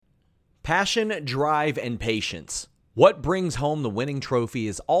Passion, drive, and patience. What brings home the winning trophy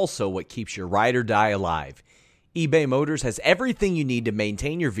is also what keeps your ride or die alive. eBay Motors has everything you need to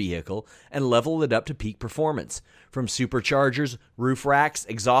maintain your vehicle and level it up to peak performance. From superchargers, roof racks,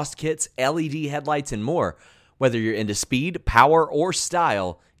 exhaust kits, LED headlights, and more. Whether you're into speed, power, or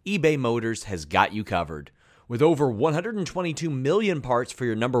style, eBay Motors has got you covered. With over 122 million parts for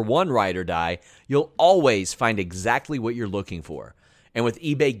your number one ride or die, you'll always find exactly what you're looking for. And with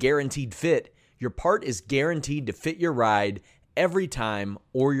eBay Guaranteed Fit, your part is guaranteed to fit your ride every time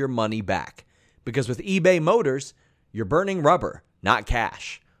or your money back. Because with eBay Motors, you're burning rubber, not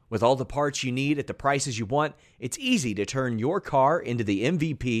cash. With all the parts you need at the prices you want, it's easy to turn your car into the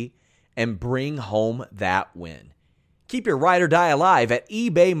MVP and bring home that win. Keep your ride or die alive at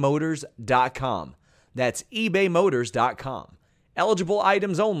ebaymotors.com. That's ebaymotors.com. Eligible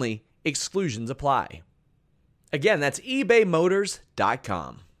items only. Exclusions apply. Again, that's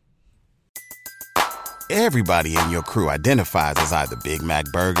ebaymotors.com. Everybody in your crew identifies as either Big Mac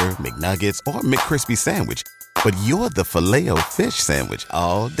Burger, McNuggets, or McCrispy Sandwich. But you're the Filet-O-Fish Sandwich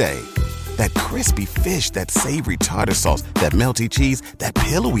all day. That crispy fish, that savory tartar sauce, that melty cheese, that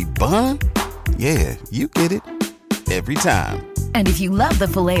pillowy bun. Yeah, you get it. Every time. And if you love the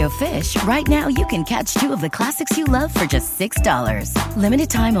Filet-O-Fish, right now you can catch two of the classics you love for just $6. Limited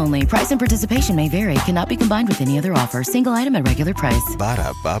time only. Price and participation may vary. Cannot be combined with any other offer. Single item at regular price.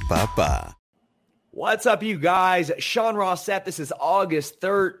 Ba-da-ba-ba-ba. What's up, you guys? Sean Ross Sapp. This is August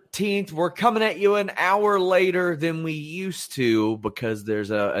 13th. We're coming at you an hour later than we used to because there's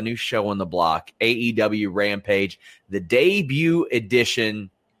a new show on the block, AEW Rampage, the debut edition.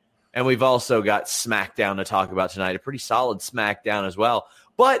 And we've also got Smackdown to talk about tonight, a pretty solid Smackdown as well.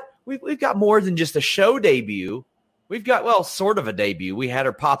 But we've got more than just a show debut. We've got, well, sort of a debut. We had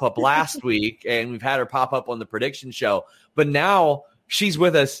her pop up last week, and we've had her pop up on the prediction show. But now she's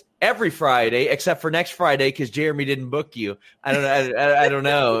with us every Friday, except for next Friday because Jeremy didn't book you. I don't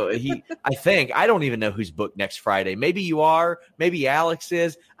know. I don't even know who's booked next Friday. Maybe you are. Maybe Alex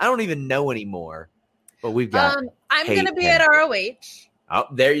is. I don't even know anymore. But we've got. I'm going to be at ROH. Oh,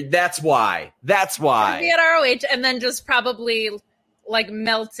 there. That's why. That's why. I'll be at ROH, and then just probably like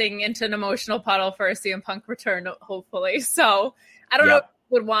melting into an emotional puddle for a CM Punk return, hopefully. So I don't know if I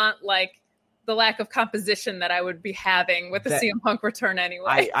would want like the lack of composition that I would be having with the CM Punk return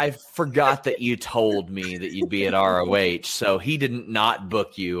anyway. I forgot that you told me that you'd be at ROH, so he didn't not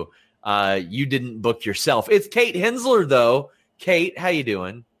book you. You didn't book yourself. It's Kate Hensler, though. Kate, how you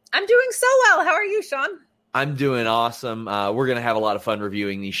doing? I'm doing so well. How are you, Sean? I'm doing awesome. We're going to have a lot of fun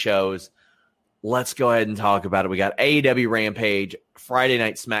reviewing these shows. Let's go ahead and talk about it. We got AEW Rampage, Friday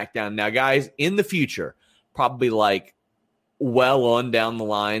Night Smackdown. Now, guys, in the future, probably like well on down the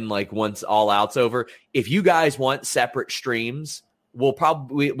line, like once All Out's over, if you guys want separate streams,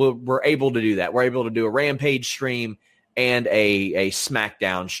 we're able to do that. We're able to do a Rampage stream and a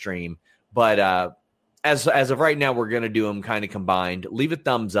Smackdown stream. But as of right now, we're going to do them kind of combined. Leave a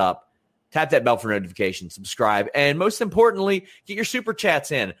thumbs up. Tap that bell for notifications, subscribe, and most importantly, get your super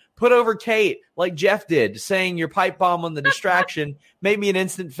chats in. Put over Kate like Jeff did, saying your pipe bomb on the distraction made me an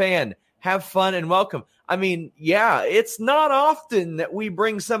instant fan. Have fun and welcome. I mean, yeah, it's not often that we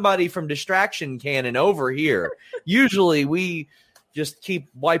bring somebody from Distraction Cannon over here. Usually we just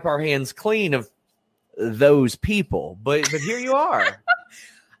wipe our hands clean of those people, but here you are.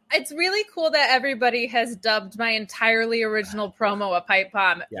 It's really cool that everybody has dubbed my entirely original promo a pipe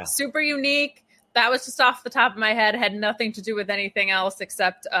bomb. Yeah. Super unique. That was just off the top of my head. Had nothing to do with anything else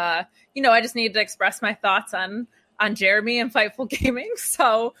except, I just needed to express my thoughts on Jeremy and Fightful Gaming.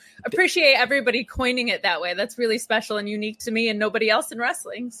 So appreciate everybody coining it that way. That's really special and unique to me and nobody else in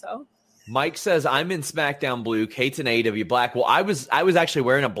wrestling. So Mike says, I'm in SmackDown blue. Kate's in AEW black. Well, I was actually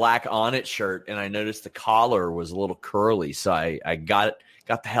wearing a black On It shirt and I noticed the collar was a little curly. So I got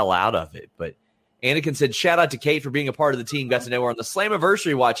the hell out of it. But Anakin said, shout out to Kate for being a part of the team. Got to know her on the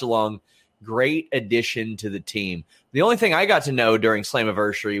Slammiversary watch along. Great addition to the team. The only thing I got to know during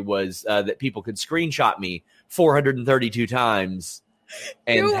Slammiversary was that people could screenshot me 432 times.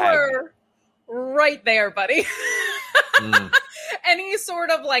 And you were right there, buddy. Any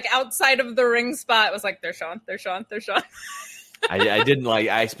sort of like outside of the ring spot was like, there's Sean. I didn't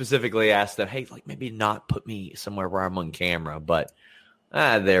I specifically asked them, hey, like maybe not put me somewhere where I'm on camera, but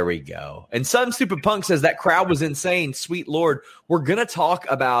there we go. And Some Stupid Punk says that crowd was insane. Sweet Lord. We're going to talk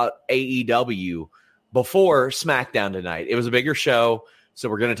about AEW before SmackDown tonight. It was a bigger show, so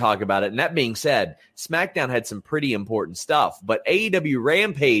we're going to talk about it. And that being said, SmackDown had some pretty important stuff. But AEW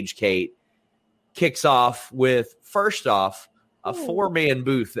Rampage, Kate, kicks off with, first off, a four-man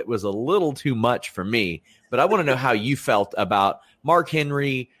booth that was a little too much for me. But I want to know how you felt about Mark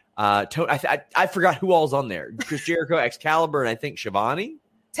Henry, I forgot who all's on there. Chris Jericho, Excalibur, and I think Shivani.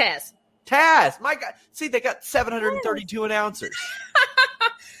 Taz. My God. See, they got 732 announcers.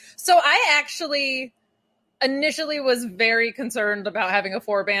 So I actually initially was very concerned about having a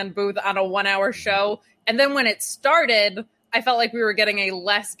 4-band booth on a 1-hour show. And then when it started, I felt like we were getting a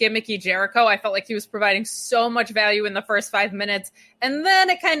less gimmicky Jericho. I felt like he was providing so much value in the first 5 minutes. And then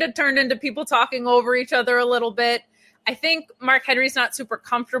it kind of turned into people talking over each other a little bit. I think Mark Henry's not super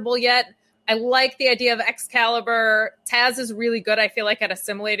comfortable yet. I like the idea of Excalibur. Taz is really good, I feel like, at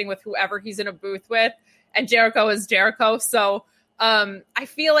assimilating with whoever he's in a booth with. And Jericho is Jericho. So I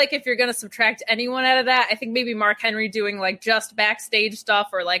feel like if you're going to subtract anyone out of that, I think maybe Mark Henry doing like just backstage stuff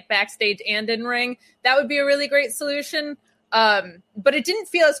or like backstage and in ring, that would be a really great solution. But it didn't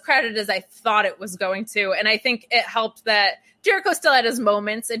feel as crowded as I thought it was going to. And I think it helped that Jericho still had his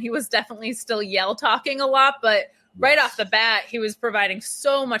moments and he was definitely still yell talking a lot, but right off the bat, he was providing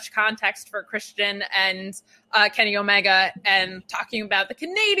so much context for Christian and Kenny Omega and talking about the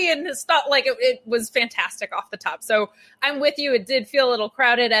Canadian stuff. Like it was fantastic off the top. So I'm with you. It did feel a little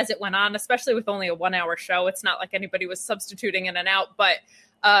crowded as it went on, especially with only a 1-hour show. It's not like anybody was substituting in and out, but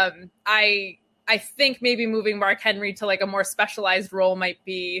I think maybe moving Mark Henry to like a more specialized role might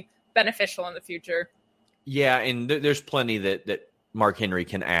be beneficial in the future. Yeah, and there's plenty that Mark Henry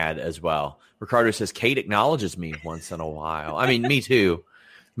can add as well. Ricardo says, Kate acknowledges me once in a while. I mean, me too.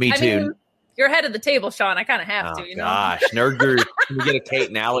 Me too. Mean, you're head of the table, Sean. I kind of have to, you know? Gosh, Nerd Guru, we get a Kate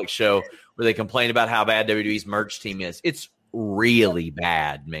and Alex show where they complain about how bad WWE's merch team is. It's really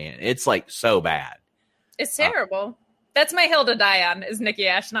bad, man. It's like so bad. It's terrible. That's my hill to die on, is Nikki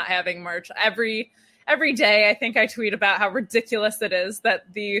Ash not having merch. Every day, I think I tweet about how ridiculous it is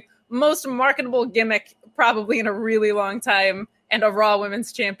that the most marketable gimmick probably in a really long time and a Raw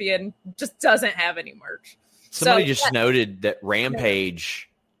Women's Champion just doesn't have any merch. Somebody just noted that Rampage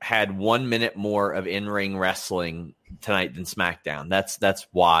had 1 minute more of in-ring wrestling tonight than SmackDown. That's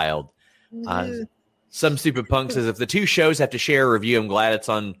wild. Some stupid punk says, if the two shows have to share a review, I'm glad it's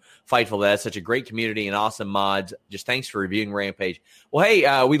on Fightful. That's such a great community and awesome mods. Just thanks for reviewing Rampage. Well,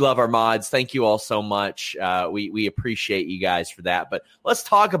 hey, we love our mods. Thank you all so much. We appreciate you guys for that. But let's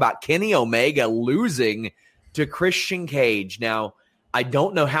talk about Kenny Omega losing to Christian Cage. Now, I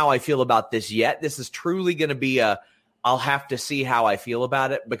don't know how I feel about this yet. This is truly going to be I'll have to see how I feel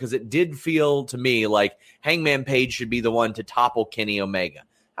about it, because it did feel to me like Hangman Page should be the one to topple Kenny Omega.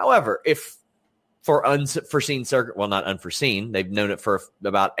 However, if for unforeseen not unforeseen, they've known it for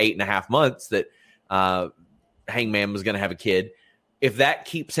about 8.5 months that Hangman was going to have a kid. If that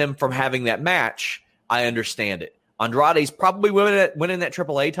keeps him from having that match, I understand it. Andrade's probably winning that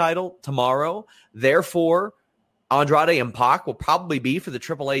AAA title tomorrow. Therefore, Andrade and Pac will probably be for the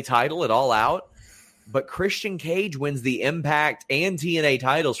AAA title at All Out. But Christian Cage wins the Impact and TNA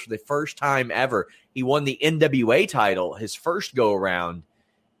titles for the first time ever. He won the NWA title, his first go-around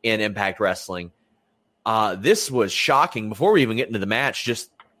in Impact Wrestling. This was shocking. Before we even get into the match, just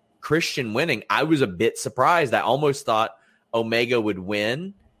Christian winning, I was a bit surprised. I almost thought Omega would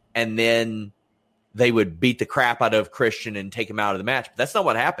win, and then they would beat the crap out of Christian and take him out of the match. But that's not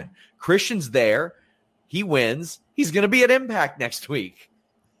what happened. Christian's there. He wins. He's going to be at Impact next week.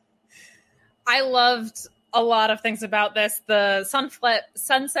 I loved a lot of things about this. The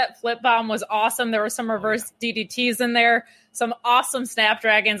sunset flip bomb was awesome. There were some reverse DDTs in there, some awesome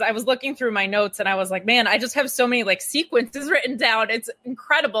Snapdragons. I was looking through my notes and I was like, man, I just have so many like sequences written down. It's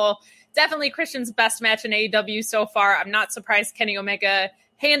incredible. Definitely Christian's best match in AEW so far. I'm not surprised Kenny Omega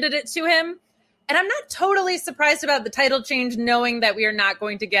handed it to him. And I'm not totally surprised about the title change, knowing that we are not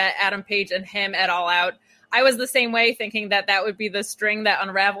going to get Adam Page and him at All Out. I was the same way, thinking that that would be the string that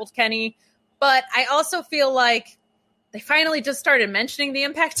unraveled Kenny. But I also feel like they finally just started mentioning the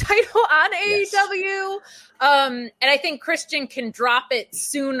Impact title on AEW. And I think Christian can drop it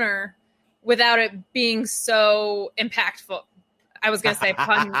sooner without it being so impactful. I was going to say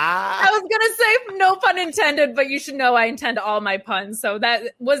pun. I was going to say no pun intended, but you should know I intend all my puns. So that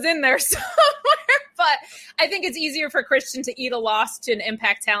was in there somewhere. But I think it's easier for Christian to eat a loss to an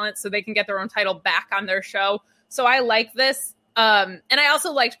Impact talent so they can get their own title back on their show. So I like this. And I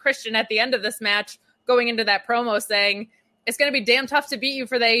also liked Christian at the end of this match going into that promo saying, it's going to be damn tough to beat you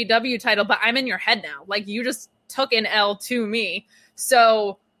for the AEW title, but I'm in your head now. Like, you just took an L to me.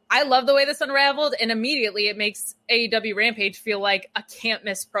 So I love the way this unraveled, and immediately it makes AEW Rampage feel like a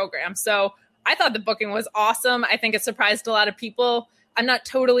can't-miss program. So I thought the booking was awesome. I think it surprised a lot of people. I'm not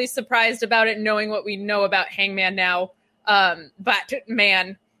totally surprised about it, knowing what we know about Hangman now. But,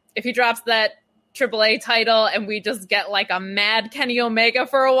 man, if he drops that AAA title and we just get, like, a mad Kenny Omega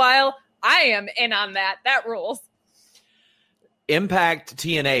for a while, I am in on that. That rules. Impact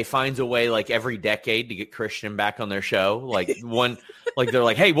TNA finds a way like every decade to get Christian back on their show. Like they're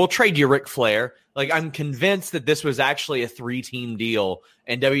like, hey, we'll trade you Ric Flair. Like, I'm convinced that this was actually a 3-team deal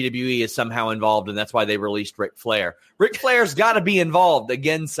and WWE is somehow involved, and that's why they released Ric Flair. Ric Flair's got to be involved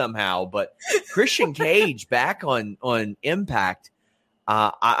again somehow, but Christian Cage back on Impact,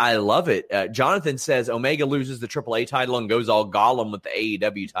 I love it. Jonathan says Omega loses the AAA title and goes all Gollum with the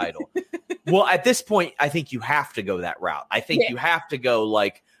AEW title. Well, at this point, I think you have to go that route. I think you have to go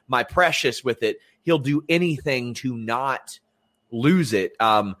like my Precious with it. He'll do anything to not lose it.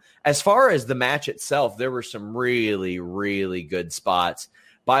 As far as the match itself, there were some really, really good spots.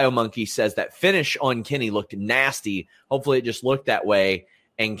 BioMonkey says that finish on Kenny looked nasty. Hopefully it just looked that way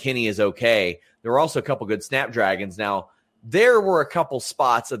and Kenny is okay. There were also a couple good Snapdragons. Now, there were a couple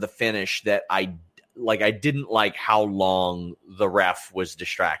spots of the finish that I didn't like how long the ref was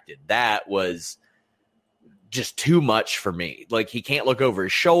distracted. That was just too much for me. Like, he can't look over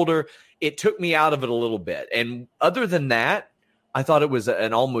his shoulder. It took me out of it a little bit. And other than that, I thought it was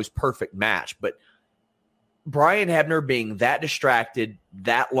an almost perfect match. But Brian Hebner being that distracted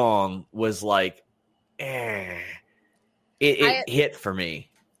that long was like, it hit for me.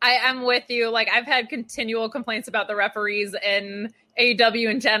 I am with you. Like, I've had continual complaints about the referees in AEW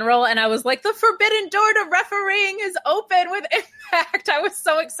in general, and I was like, the forbidden door to refereeing is open with Impact. I was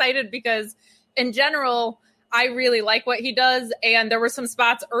so excited because, in general, I really like what he does, and there were some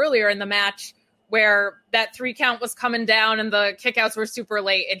spots earlier in the match where that 3 count was coming down and the kickouts were super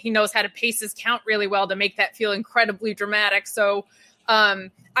late, and he knows how to pace his count really well to make that feel incredibly dramatic. So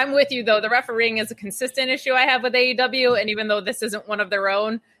I'm with you, though. The refereeing is a consistent issue I have with AEW, and even though this isn't one of their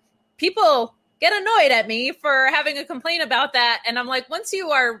own, people get annoyed at me for having a complaint about that. And I'm like, once you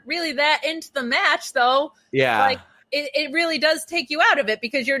are really that into the match, though, like it really does take you out of it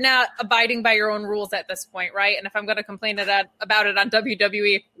because you're not abiding by your own rules at this point, right? And if I'm going to complain about it on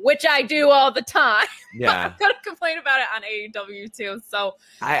WWE, which I do all the time, I'm going to complain about it on AEW too. So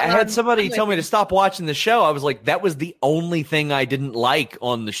I had somebody tell me to stop watching the show. I was like, that was the only thing I didn't like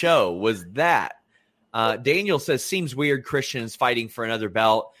on the show was that. Daniel says, seems weird Christian is fighting for another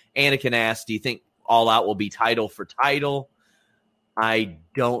belt. Anakin asks, do you think All Out will be title for title? I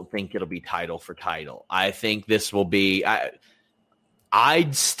don't think it'll be title for title. I think this will be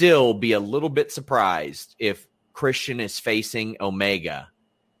I'd still be a little bit surprised if Christian is facing Omega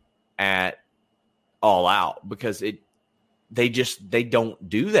at All Out because they don't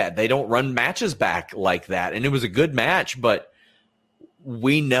do that. They don't run matches back like that. And it was a good match, but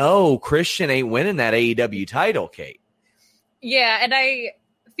we know Christian ain't winning that AEW title, Kate. Yeah, and I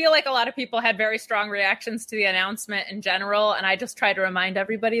feel like a lot of people had very strong reactions to the announcement in general, and I just try to remind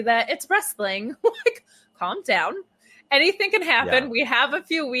everybody that it's wrestling. Like, calm down. Anything can happen. Yeah. We have a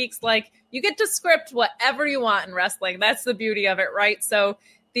few weeks. Like, you get to script whatever you want in wrestling. That's the beauty of it, right? So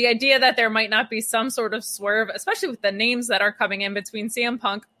the idea that there might not be some sort of swerve, especially with the names that are coming in between CM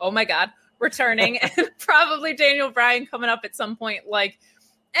Punk, oh my God, returning, and probably Daniel Bryan coming up at some point, like,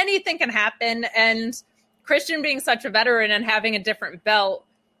 anything can happen. And Christian being such a veteran and having a different belt,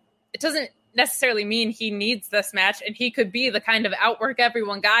 it doesn't necessarily mean he needs this match, and he could be the kind of outwork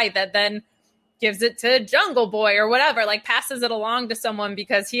everyone guy that then gives it to Jungle Boy or whatever, like passes it along to someone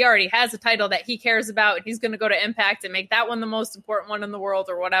because he already has a title that he cares about, and he's going to go to Impact and make that one the most important one in the world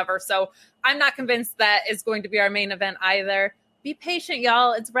or whatever. So I'm not convinced that is going to be our main event either. Be patient,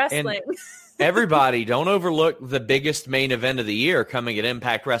 y'all. It's wrestling. And everybody, don't overlook the biggest main event of the year coming at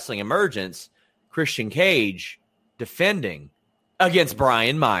Impact Wrestling Emergence, Christian Cage defending against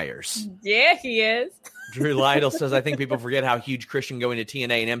Brian Myers. Yeah, he is. Drew Lytle says, I think people forget how huge Christian going to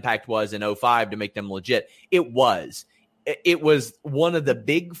TNA and Impact was in 2005 to make them legit. It was. It was one of the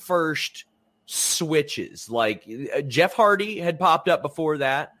big first switches. Like, Jeff Hardy had popped up before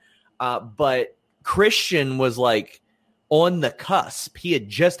that, but Christian was like on the cusp. He had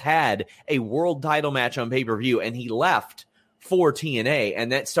just had a world title match on pay-per-view, and he left for TNA,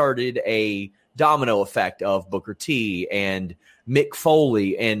 and that started a domino effect of Booker T and Mick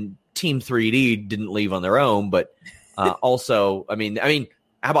Foley, and Team 3D didn't leave on their own, but also, I mean,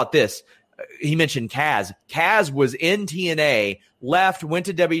 how about this? He mentioned Kaz. Kaz was in TNA, left, went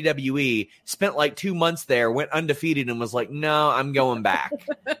to WWE, spent like 2 months there, went undefeated, and was like, no, I'm going back.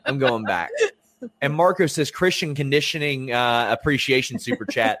 I'm going back. And Marco says, Christian conditioning appreciation super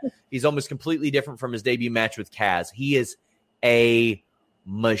chat. He's almost completely different from his debut match with Kaz. He is a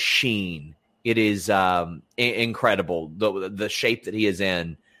machine. It is incredible, the shape that he is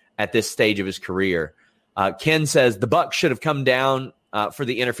in at this stage of his career. Ken says, the Bucks should have come down for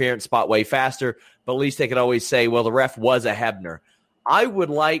the interference spot way faster, but at least they could always say, well, the ref was a Hebner. I would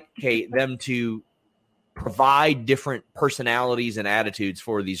like, Kate, them to provide different personalities and attitudes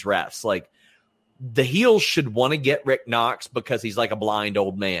for these refs. Like, the heels should want to get Rick Knox because he's like a blind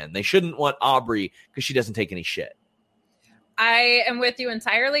old man. They shouldn't want Aubrey because she doesn't take any shit. I am with you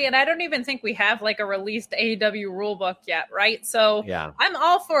entirely, and I don't even think we have like a released AEW rule book yet, right? So yeah. I'm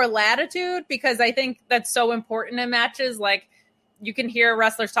all for latitude because I think that's so important in matches. Like, you can hear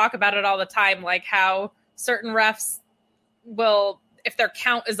wrestlers talk about it all the time, like how certain refs will, if their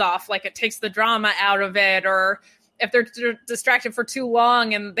count is off, like it takes the drama out of it, or if they're distracted for too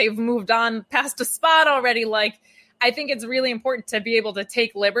long and they've moved on past a spot already. Like, I think it's really important to be able to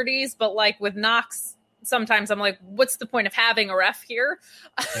take liberties, but like with Knox, sometimes I'm like, what's the point of having a ref here?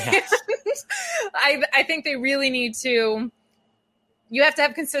 Yes. I think they really need to, you have to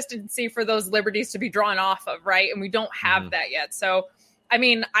have consistency for those liberties to be drawn off of, right? And we don't have that yet. So, I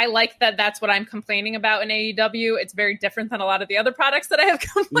mean, I like that that's what I'm complaining about in AEW. It's very different than a lot of the other products that I have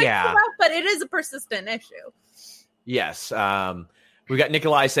complaints about, but it is a persistent issue. Yes. We got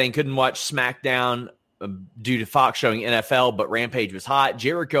Nikolai saying couldn't watch Smackdown due to Fox showing NFL, but Rampage was hot.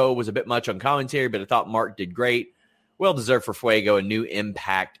 Jericho was a bit much on commentary, but I thought Mark did great. Well deserved for Fuego, a new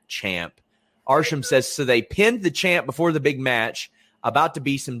Impact champ. Arsham says, so they pinned the champ before the big match, about to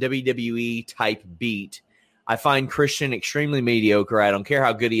be some WWE type beat. I find Christian extremely mediocre. I don't care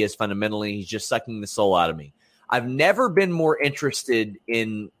how good he is fundamentally. He's just sucking the soul out of me. I've never been more interested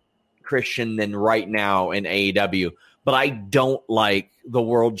in Christian than right now in AEW, but I don't like the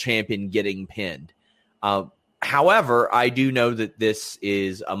world champion getting pinned. However, I do know that this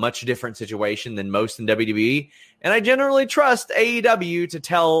is a much different situation than most in WWE, and I generally trust AEW to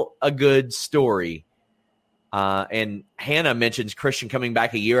tell a good story. And Hannah mentions Christian coming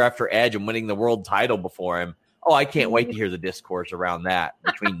back a year after Edge and winning the world title before him. Oh, I can't wait to hear the discourse around that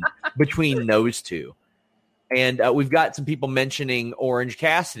between those two. And we've got some people mentioning Orange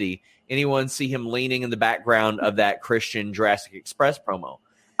Cassidy. Anyone see him leaning in the background of that Christian Jurassic Express promo?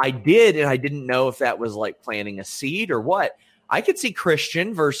 I did, and I didn't know if that was like planting a seed or what. I could see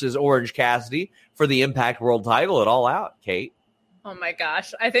Christian versus Orange Cassidy for the Impact World title at All Out, Kate. Oh my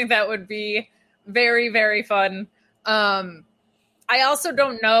gosh. I think that would be very, very fun. I also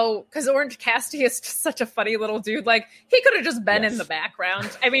don't know, because Orange Cassidy is just such a funny little dude. Like, he could have just been in the background.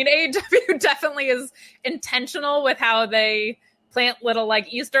 I mean, AEW definitely is intentional with how they plant little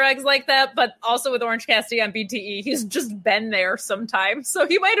like Easter eggs like that, but also with Orange Cassidy on BTE, he's just been there sometimes. So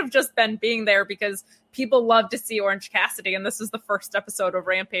he might have just been being there because people love to see Orange Cassidy, and this is the first episode of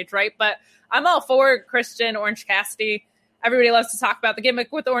Rampage, right? But I'm all for Christian, Orange Cassidy. Everybody loves to talk about the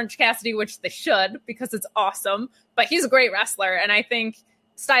gimmick with Orange Cassidy, which they should, because it's awesome. But he's a great wrestler, and I think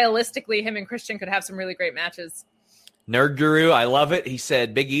stylistically, him and Christian could have some really great matches. Nerd Guru, I love it. He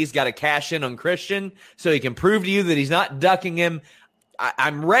said Big E's got to cash in on Christian so he can prove to you that he's not ducking him.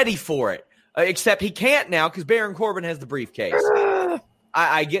 I'm ready for it. Except he can't now because Baron Corbin has the briefcase.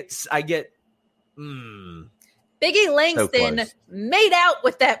 I get. Big E Langston so made out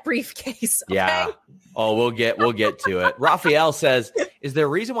with that briefcase. Okay? Yeah. Oh, we'll get to it. Raphael says, is there a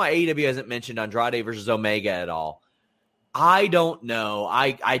reason why AEW hasn't mentioned Andrade versus Omega at all? I don't know.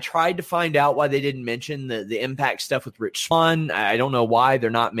 I tried to find out why they didn't mention the Impact stuff with Rich Swann. I don't know why they're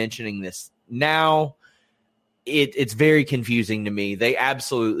not mentioning this now. It's very confusing to me. They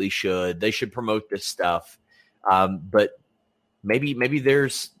absolutely should. They should promote this stuff. But maybe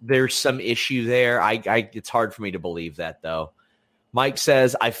there's some issue there. It's hard for me to believe that, though. Mike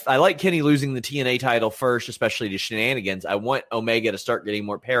says, I like Kenny losing the TNA title first, especially to shenanigans. I want Omega to start getting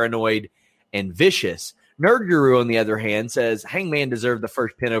more paranoid and vicious. Nerd Guru, on the other hand, says Hangman deserved the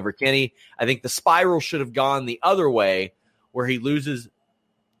first pin over Kenny. I think the spiral should have gone the other way, where he loses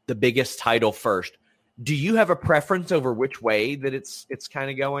the biggest title first. Do you have a preference over which way that it's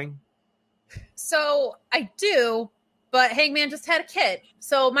kind of going? So I do, but Hangman just had a kid.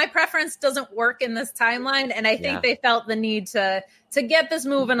 So my preference doesn't work in this timeline, and I think they felt the need to get this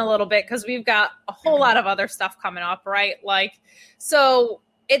moving a little bit because we've got a whole lot of other stuff coming up, right? Like, so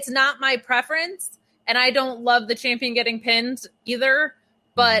it's not my preference. And I don't love the champion getting pinned either,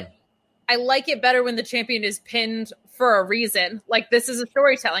 but I like it better when the champion is pinned for a reason. Like, this is a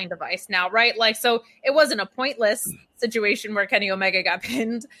storytelling device now, right? Like, so it wasn't a pointless situation where Kenny Omega got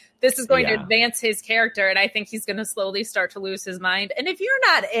pinned. This is going to advance his character, and I think he's going to slowly start to lose his mind. And if you're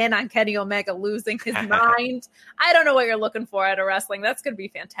not in on Kenny Omega losing his mind, I don't know what you're looking for out of wrestling. That's going to be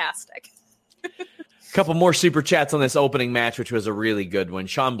fantastic. Couple more super chats on this opening match, which was a really good one.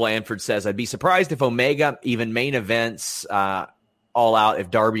 Sean Blanford says, I'd be surprised if Omega even main events All Out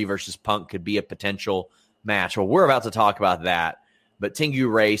if Darby versus Punk could be a potential match. Well, we're about to talk about that. But Tengu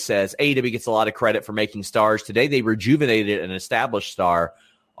Ray says, AEW gets a lot of credit for making stars. Today they rejuvenated an established star.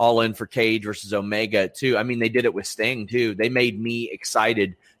 all in for Cage versus Omega too. I mean, they did it with Sting too. They made me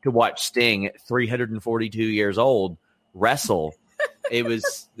excited to watch Sting at 342 years old wrestle. It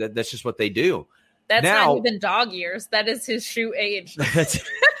was that's just what they do. That's not even dog years. That is his shoe age. That's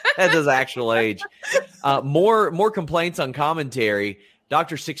his actual age. More complaints on commentary.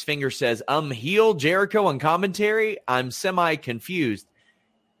 Dr. Sixfinger says, heel Jericho on commentary. I'm semi confused.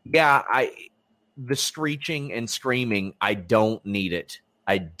 Yeah, the screeching and screaming, I don't need it.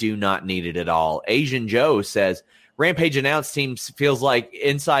 I do not need it at all. Asian Joe says, Rampage announce team feels like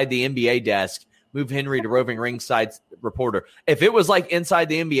inside the NBA desk. Move Henry to roving ringside reporter. If it was like inside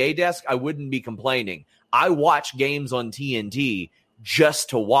the NBA desk, I wouldn't be complaining. I watch games on TNT just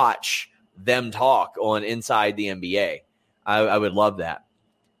to watch them talk on Inside the NBA. I would love that.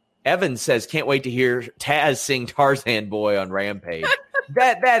 Evan says, can't wait to hear Taz sing Tarzan Boy on Rampage.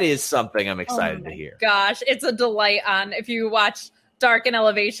 That is something I'm excited to hear. Gosh, it's a delight if you watch Dark and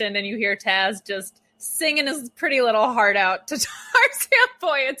Elevation and you hear Taz just singing his pretty little heart out to Tarzan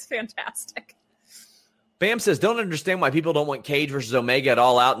Boy. It's fantastic. Bam says, don't understand why people don't want Cage versus Omega at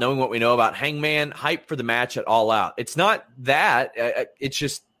All Out, knowing what we know about Hangman. Hype for the match at All Out. It's not that. It's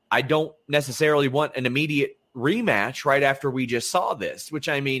just I don't necessarily want an immediate rematch right after we just saw this, which,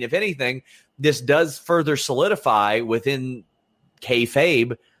 I mean, if anything, this does further solidify within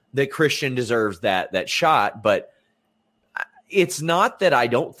kayfabe that Christian deserves that shot. But it's not that I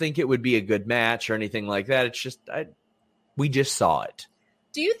don't think it would be a good match or anything like that. It's just we just saw it.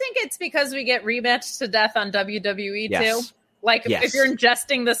 Do you think it's because we get rematched to death on WWE yes. too? Like, if you're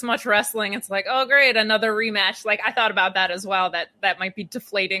ingesting this much wrestling, it's like, oh, great, another rematch. Like, I thought about that as well, that might be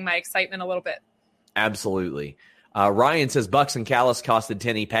deflating my excitement a little bit. Absolutely. Ryan says, Bucks and Callis costed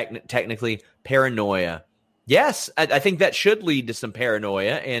Tenny technically paranoia. Yes, I think that should lead to some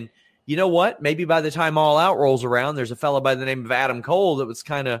paranoia. And you know what? Maybe by the time All Out rolls around, there's a fella by the name of Adam Cole that was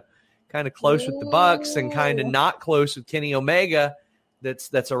kind of close with the Bucks and kind of not close with Kenny Omega.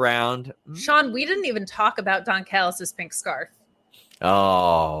 That's around. Sean, we didn't even talk about Don Callis' pink scarf.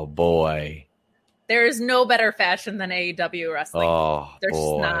 Oh, boy. There is no better fashion than AEW wrestling. Oh, There's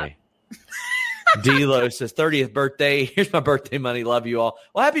boy. not. D-Lo says, 30th birthday. Here's my birthday money. Love you all.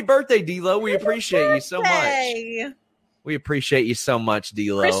 Well, happy birthday, D-Lo. We appreciate you so much. We appreciate you so much,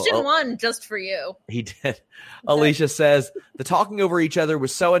 D-Lo. Christian won just for you. He did. Alicia says, the talking over each other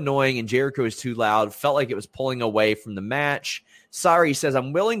was so annoying and Jericho was too loud. Felt like it was pulling away from the match. Sorry says,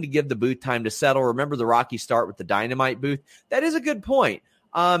 I'm willing to give the booth time to settle. Remember the rocky start with the Dynamite booth? That is a good point.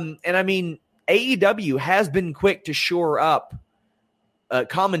 And I mean, AEW has been quick to shore up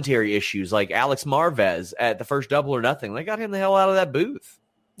commentary issues like Alex Marvez at the first Double or Nothing. They got him the hell out of that booth.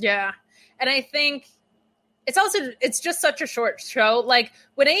 Yeah. And I think it's just such a short show. Like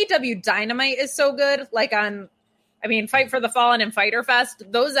when AEW Dynamite is so good, like Fight for the Fallen and Fyter Fest,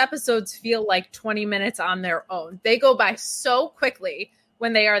 those episodes feel like 20 minutes on their own. They go by so quickly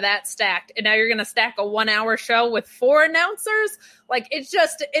when they are that stacked. And now you're going to stack a 1 hour show with 4 announcers. Like it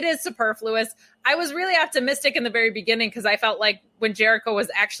is superfluous. I was really optimistic in the very beginning because I felt like when Jericho was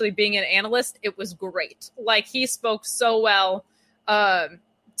actually being an analyst, it was great. Like he spoke so well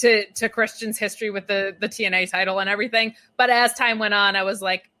to Christian's history with the TNA title and everything. But as time went on, I was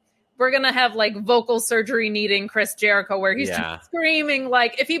like, we're going to have like vocal surgery needing Chris Jericho where he's just screaming.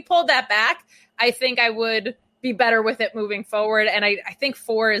 Like if he pulled that back, I think I would be better with it moving forward. And I think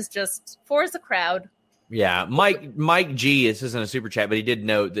 4 is the crowd. Yeah. Mike G, this isn't a super chat, but he did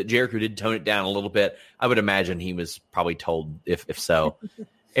note that Jericho did tone it down a little bit. I would imagine he was probably told if so.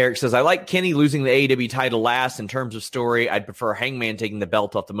 Eric says, I like Kenny losing the AEW title last in terms of story. I'd prefer Hangman taking the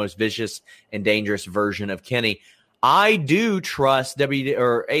belt off the most vicious and dangerous version of Kenny. I do trust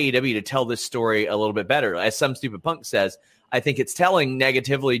AEW to tell this story a little bit better. As some stupid punk says, I think it's telling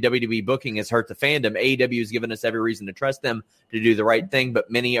negatively WWE booking has hurt the fandom. AEW has given us every reason to trust them to do the right thing,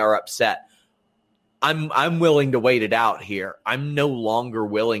 but many are upset. I'm willing to wait it out here. I'm no longer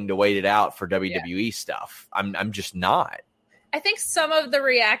willing to wait it out for WWE stuff. I'm just not. I think some of the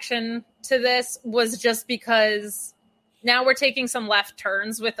reaction to this was just because now we're taking some left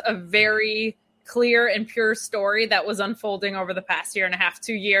turns with a very clear and pure story that was unfolding over the past 1.5 years,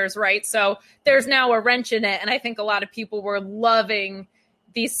 2 years, right? So there's now a wrench in it. And I think a lot of people were loving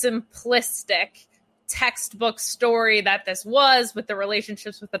the simplistic textbook story that this was with the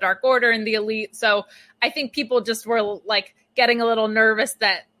relationships with the Dark Order and the Elite. So I think people just were like getting a little nervous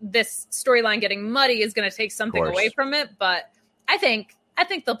that this storyline getting muddy is going to take something away from it. But I think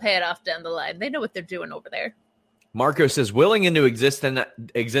they'll pay it off down the line. They know what they're doing over there. Marco says, willing into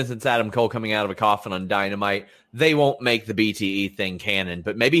existence Adam Cole coming out of a coffin on Dynamite. They won't make the BTE thing canon,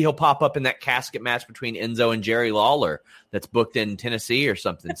 but maybe he'll pop up in that casket match between Enzo and Jerry Lawler that's booked in Tennessee or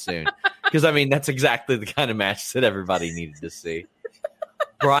something soon. Because, I mean, that's exactly the kind of match that everybody needed to see.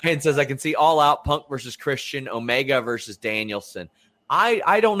 Brian says, I can see All Out, Punk versus Christian, Omega versus Danielson.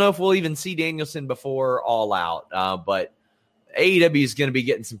 I don't know if we'll even see Danielson before All Out, but AEW is going to be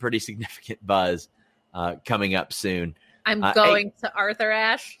getting some pretty significant buzz coming up soon. I'm going to Arthur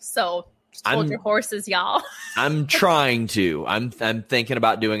Ashe, so just hold your horses, y'all. I'm trying to. I'm thinking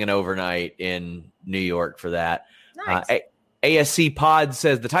about doing an overnight in New York for that. Nice. ASC Pod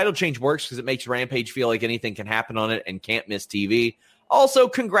says the title change works because it makes Rampage feel like anything can happen on it and can't miss TV. Also,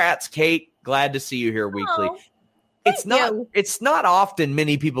 congrats, Kate. Glad to see you here weekly. Oh, it's not often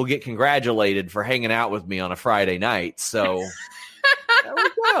many people get congratulated for hanging out with me on a Friday night. So there we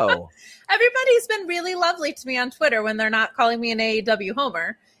go. Everybody's been really lovely to me on Twitter when they're not calling me an AEW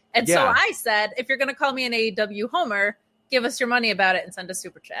homer. And so I said, if you're going to call me an AEW homer, give us your money about it and send a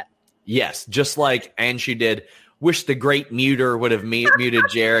super chat. Yes, just like, and she did, wish the great muter would have muted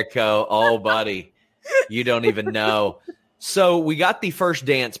Jericho. Oh, buddy, you don't even know. So we got the first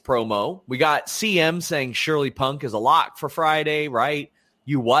dance promo. We got CM saying Shirley Punk is a lock for Friday, right?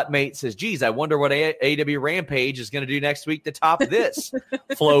 You what, mate? Says, geez, I wonder what AEW Rampage is going to do next week to top this.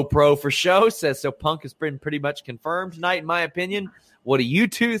 Flow Pro for show says, so Punk has been pretty much confirmed tonight, in my opinion. What do you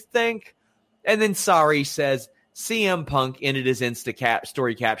two think? And then Sorry says, CM Punk ended his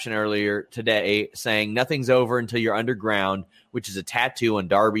story caption earlier today saying, nothing's over until you're underground, which is a tattoo on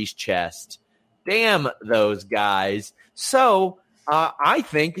Darby's chest. Damn those guys. So I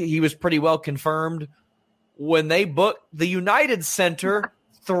think he was pretty well confirmed when they booked the United Center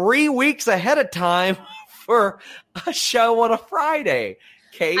 3 weeks ahead of time for a show on a Friday,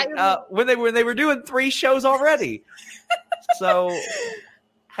 Kate, when they were doing 3 shows already. So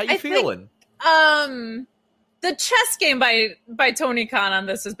how you feeling? The chess game by Tony Khan on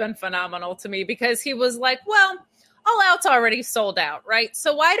this has been phenomenal to me because he was like, well, All Out's already sold out, right?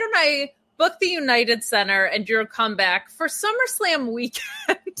 So why don't I book the United Center and your comeback for SummerSlam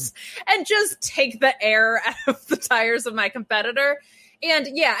weekend and just take the air out of the tires of my competitor? And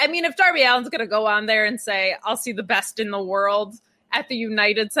yeah, I mean, if Darby Allin's going to go on there and say, I'll see the best in the world at the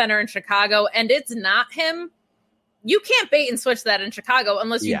United Center in Chicago, and it's not him, you can't bait and switch that in Chicago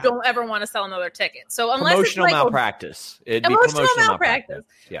unless you don't ever want to sell another ticket. So unless promotional it's malpractice. Emotional malpractice.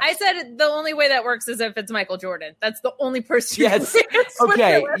 Yes. I said the only way that works is if it's Michael Jordan. That's the only person. Yes.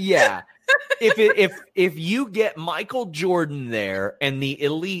 Okay. Yeah. If you get Michael Jordan there and the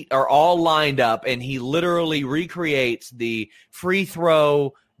elite are all lined up and he literally recreates the free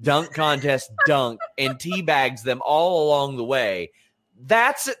throw dunk contest dunk and teabags them all along the way,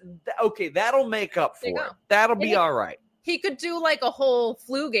 that's okay. That'll make up for it. That'll be all right. He could do like a whole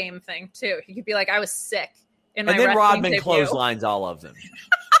flu game thing too. He could be like, I was sick. And then Rodman clotheslines all of them.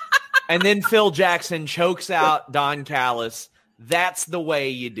 And then Phil Jackson chokes out Don Callis. That's the way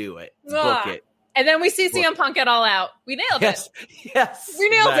you do it. Book it. And then we see CM Punk at All Out. We nailed it. Yes. We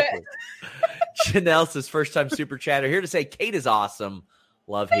nailed it. Janelle says, first time super chatter. Here to say Kate is awesome.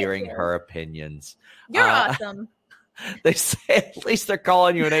 Love hearing her opinions. You're awesome. They say at least they're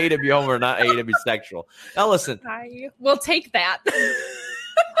calling you an AEW homer, not AEW sexual. Now listen. We'll take that.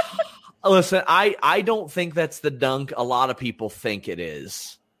 Listen, I don't think that's the dunk a lot of people think it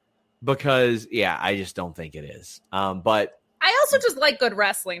is. Because, I just don't think it is. But I also just like good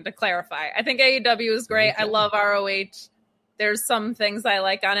wrestling, to clarify. I think AEW is great. I love ROH. There's some things I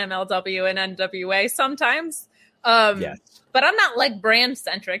like on MLW and NWA sometimes. Yes. But I'm not like brand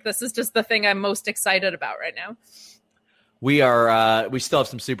centric. This is just the thing I'm most excited about right now. We still have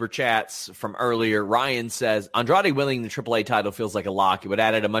some super chats from earlier. Ryan says, Andrade winning the AAA title feels like a lock. It would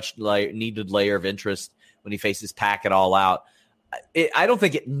add a much needed layer of interest when he faces Pac at All Out. I don't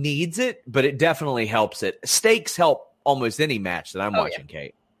think it needs it, but it definitely helps it. Stakes help almost any match that I'm watching,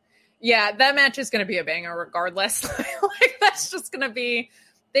 Kate. Yeah, that match is going to be a banger regardless. Like, that's just going to be...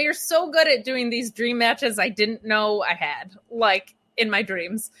 They are so good at doing these dream matches I didn't know I had, like, in my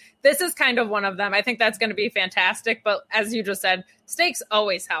dreams. This is kind of one of them. I think that's going to be fantastic, but as you just said, stakes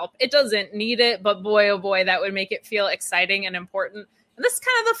always help. It doesn't need it, but boy, oh boy, that would make it feel exciting and important. And this is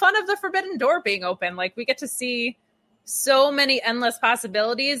kind of the fun of the Forbidden Door being open. Like, we get to see so many endless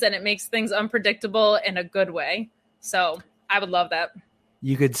possibilities, and it makes things unpredictable in a good way. So I would love that.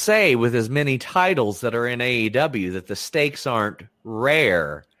 You could say with as many titles that are in AEW that the stakes aren't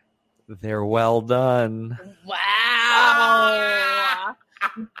rare. They're well done. Wow.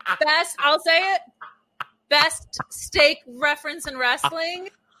 I'll say it, best steak reference in wrestling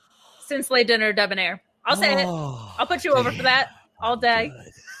since Les Dinner Debonair. I'll say it. I'll put you over for that all day.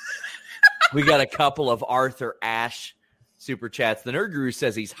 We got a couple of Arthur Ashe super chats. The Nerd Guru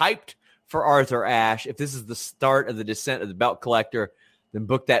says he's hyped for Arthur Ashe. If this is the start of the descent of the belt collector, then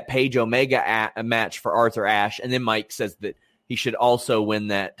book that Page Omega match for Arthur Ashe. And then Mike says that he should also win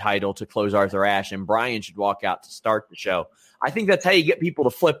that title to close Arthur Ashe, and Brian should walk out to start the show. I think that's how you get people to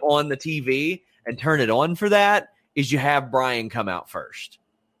flip on the TV and turn it on for that, is you have Brian come out first.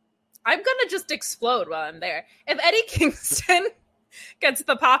 I'm going to just explode while I'm there. If Eddie Kingston gets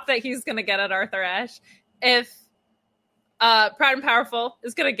the pop that he's going to get at Arthur Ashe, if Proud and Powerful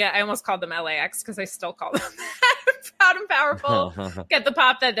is going to get, I almost called them LAX because I still call them that. Proud and Powerful get the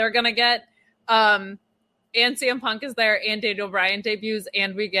pop that they're going to get. And CM Punk is there, and Daniel Bryan debuts,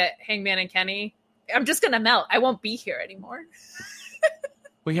 and we get Hangman and Kenny. I'm just going to melt. I won't be here anymore.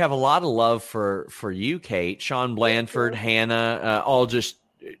 We have a lot of love for you, Kate. Sean Blandford, Hannah, all just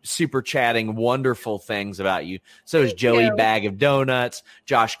super chatting wonderful things about you. So is Joey Bag of Donuts,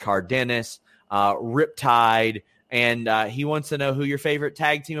 Josh Cardenas, Riptide, and he wants to know who your favorite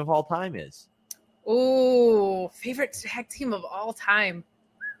tag team of all time is. Ooh, favorite tag team of all time.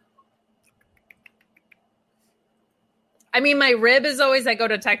 I mean, my rib is always I go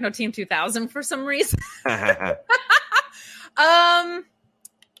to Techno Team 2000 for some reason. Heart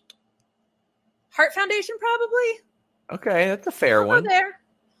Foundation, probably. Okay, that's a fair one.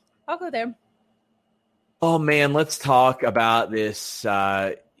 I'll go there. Oh, man, let's talk about this.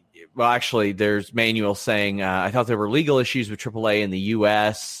 Well, actually, there's Manuel saying, I thought there were legal issues with AAA in the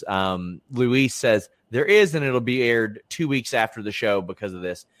U.S. Luis says, there is, and it'll be aired 2 weeks after the show because of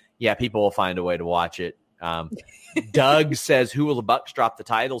this. Yeah, people will find a way to watch it. Doug says, who will the Bucks drop the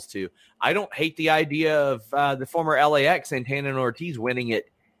titles to? I don't hate the idea of the former LAX, Santana and Ortiz, winning it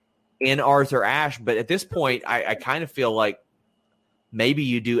in Arthur Ashe. But at this point, I kind of feel like maybe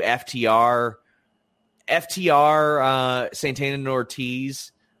you do FTR, Santana and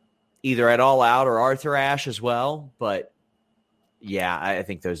Ortiz, either at All Out or Arthur Ashe as well. But, yeah, I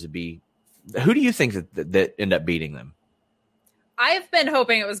think those would be – who do you think that end up beating them? I've been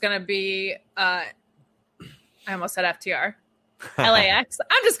hoping it was going to be I almost said FTR. LAX.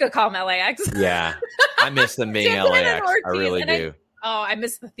 I'm just going to call them LAX. Yeah. I miss them being LAX. I really do. I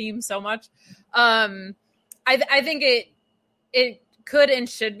miss the theme so much. I think it could and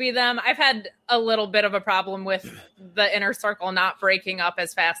should be them. I've had a little bit of a problem with the Inner Circle not breaking up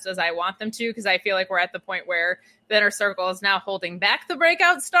as fast as I want them to, because I feel like we're at the point where the Inner Circle is now holding back the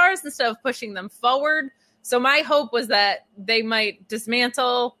breakout stars instead of pushing them forward. So my hope was that they might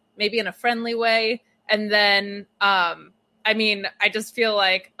dismantle, maybe in a friendly way. And then, I just feel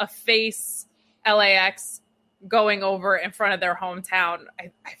like a face LAX going over in front of their hometown,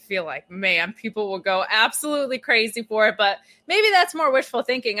 I feel like, man, people will go absolutely crazy for it. But maybe that's more wishful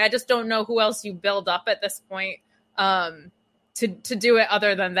thinking. I just don't know who else you build up at this point to do it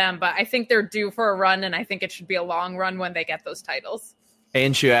other than them. But I think they're due for a run, and I think it should be a long run when they get those titles.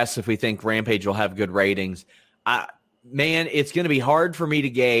 And she asks if we think Rampage will have good ratings. Man, it's going to be hard for me to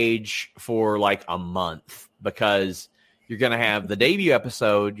gauge for like a month, because you're going to have the debut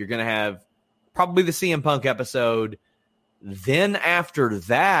episode. You're going to have probably the CM Punk episode. Then after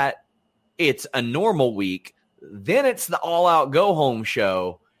that, it's a normal week. Then it's the All Out Go Home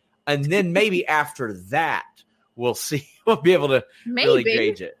show. And then maybe after that, we'll see. We'll be able to really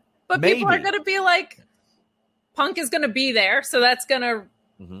gauge it. But people are going to be like, Punk is going to be there, so that's going to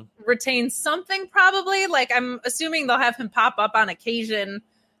retain something probably. Like, I'm assuming they'll have him pop up on occasion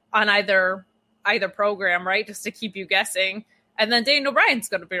on either program, right? Just to keep you guessing. And then Daniel Bryan's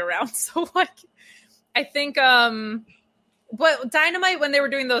going to be around. So, like, I think but Dynamite, when they were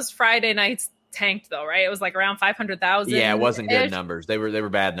doing those Friday nights, tanked, though, right? It was like around 500,000. Yeah, it wasn't good numbers. They were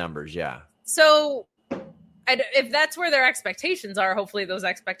bad numbers, yeah. So if that's where their expectations are, hopefully those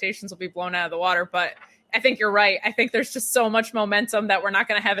expectations will be blown out of the water. But I think you're right. I think there's just so much momentum that we're not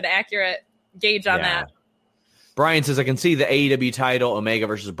going to have an accurate gauge on that. Brian says, I can see the AEW title, Omega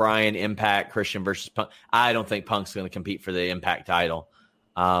versus Bryan, Impact, Christian versus Punk. I don't think Punk's going to compete for the Impact title.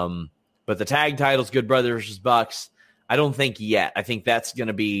 But the tag title's Good Brothers versus Bucks. I don't think yet. I think that's going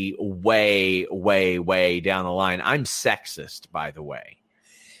to be way, way, way down the line. I'm sexist, by the way.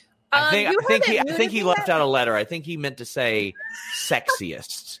 I think he left out a letter. I think he meant to say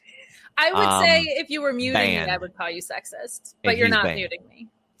sexiest. I would say if you were muting me, I would call you sexist, but you're not muting me.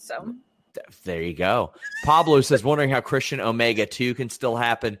 So there you go. Pablo says, wondering how Christian Omega 2 can still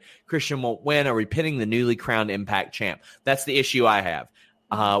happen. Christian won't win. Are we pinning the newly crowned Impact champ? That's the issue I have.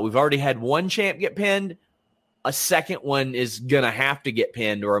 We've already had one champ get pinned. A second one is going to have to get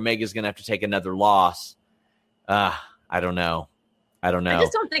pinned, or Omega's going to have to take another loss. I don't know. I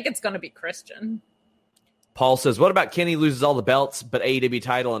just don't think it's going to be Christian. Paul says, what about Kenny loses all the belts, but AEW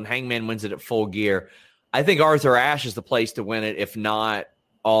title and Hangman wins it at Full Gear? I think Arthur Ashe is the place to win it, if not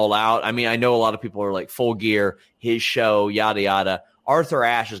All Out. I mean, I know a lot of people are like Full Gear, his show, yada, yada. Arthur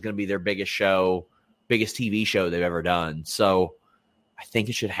Ashe is going to be their biggest show, biggest TV show they've ever done. So I think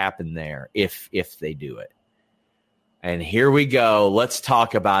it should happen there if they do it. And here we go. Let's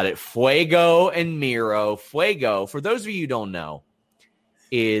talk about it. Fuego and Miro. Fuego, for those of you who don't know,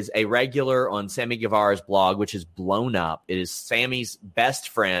 is a regular on Sammy Guevara's blog, which is blown up. It is Sammy's best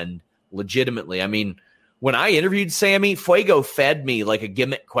friend, legitimately. I mean, when I interviewed Sammy, Fuego fed me like a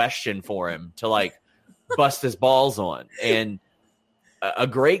gimmick question for him to like bust his balls on. And a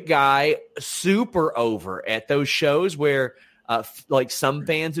great guy, super over at those shows where like some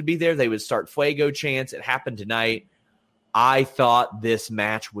fans would be there. They would start Fuego chants. It happened tonight. I thought this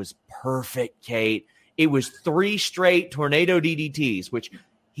match was perfect, Kate. It was 3 straight tornado DDTs, which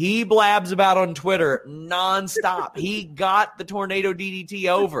he blabs about on Twitter nonstop. He got the tornado DDT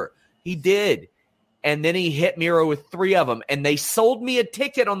over. He did. And then he hit Miro with 3 of them, and they sold me a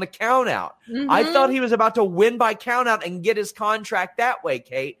ticket on the countout. Mm-hmm. I thought he was about to win by countout and get his contract that way,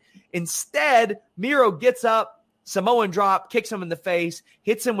 Kate. Instead, Miro gets up, Samoan drop, kicks him in the face,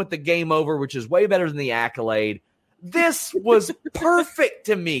 hits him with the game over, which is way better than the accolade. This was perfect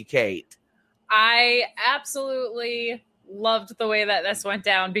to me, Kate. I absolutely loved the way that this went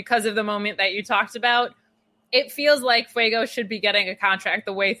down because of the moment that you talked about. It feels like Fuego should be getting a contract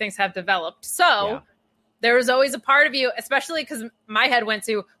the way things have developed. So there was always a part of you, especially because my head went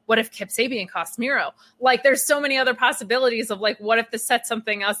to, what if Kip Sabian costs Miro? Like, there's so many other possibilities of like, what if this sets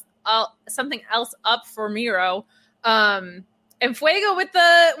something else up for Miro? And Fuego with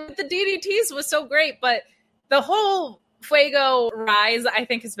the DDTs was so great, but the whole Fuego rise, I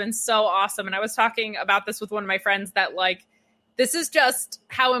think, has been so awesome. And I was talking about this with one of my friends that like, this is just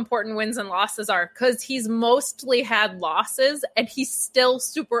how important wins and losses are, because he's mostly had losses and he's still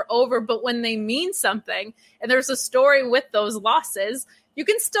super over. But when they mean something and there's a story with those losses, you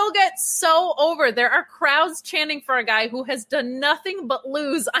can still get so over. There are crowds chanting for a guy who has done nothing but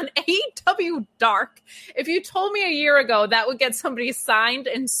lose on AEW Dark. If you told me a year ago that would get somebody signed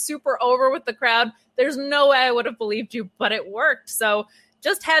and super over with the crowd, there's no way I would have believed you, but it worked. So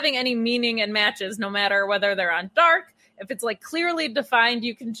just having any meaning in matches, no matter whether they're on Dark, if it's like clearly defined,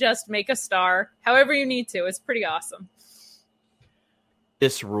 you can just make a star however you need to. It's pretty awesome.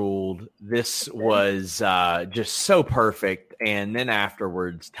 This ruled. This was just so perfect. And then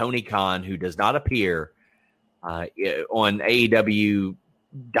afterwards, Tony Khan, who does not appear on AEW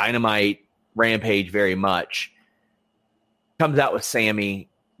Dynamite Rampage very much, comes out with Sammy,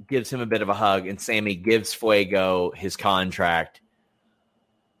 gives him a bit of a hug, and Sammy gives Fuego his contract.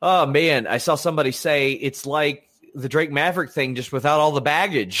 Oh, man, I saw somebody say it's like the Drake Maverick thing, just without all the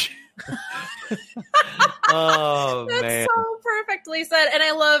baggage. Oh, that's man. So perfectly said. And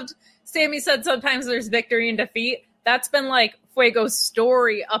I loved, Sammy said sometimes there's victory and defeat. That's been like Fuego's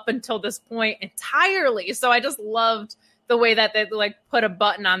story up until this point entirely. So I just loved the way that they like put a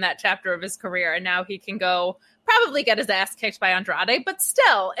button on that chapter of his career. And now he can go probably get his ass kicked by Andrade, but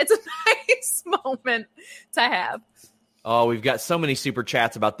still, it's a nice moment to have. Oh, we've got so many super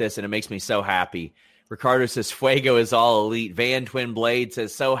chats about this, and it makes me so happy. Ricardo says, Fuego is all elite. Van Twin Blade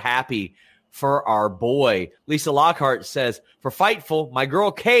says, so happy for our boy. Lisa Lockhart says, for Fightful, my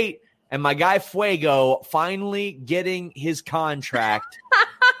girl Kate and my guy Fuego finally getting his contract.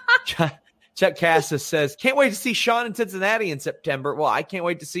 Chuck Cassis says, can't wait to see Sean in Cincinnati in September. Well, I can't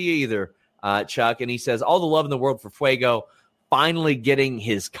wait to see you either, Chuck. And he says, all the love in the world for Fuego, finally getting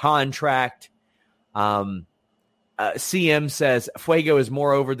his contract. CM says, Fuego is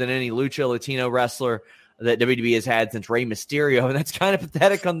more over than any Lucha Latino wrestler that WWE has had since Rey Mysterio. And that's kind of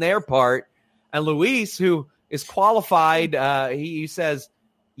pathetic on their part. And Luis, who is qualified, he says,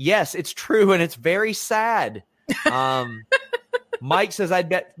 yes, it's true. And it's very sad. Mike says, I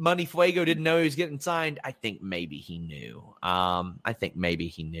bet money Fuego didn't know he was getting signed. I think maybe he knew.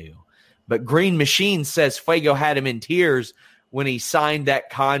 But Green Machine says Fuego had him in tears when he signed that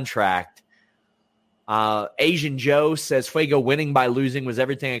contract. Asian Joe says Fuego winning by losing was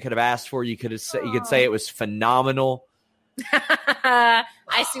everything I could have asked for. You could say it was phenomenal. I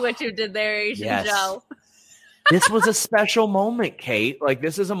see what you did there, Asian Joe. This was a special moment, Kate. Like,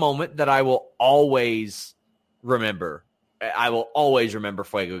 this is a moment that I will always remember. I will always remember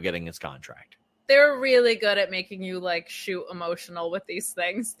Fuego getting his contract. They're really good at making you like shoot emotional with these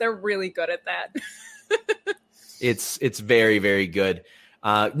things. They're really good at that. It's very, very good.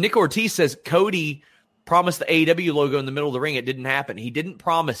 Nick Ortiz says Cody promised the AEW logo in the middle of the ring. It didn't happen. He didn't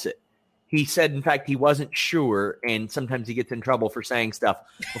promise it. He said, in fact, he wasn't sure, and sometimes he gets in trouble for saying stuff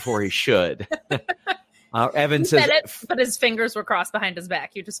before he should. Evan says, but his fingers were crossed behind his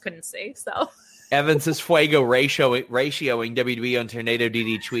back. You just couldn't see. So Evan says, Fuego ratioing WWE on Tornado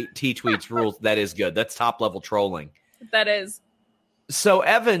DDT tweets rules. That is good. That's top level trolling. That is. So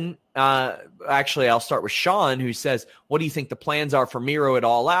Evan, actually, I'll start with Sean, who says, what do you think the plans are for Miro at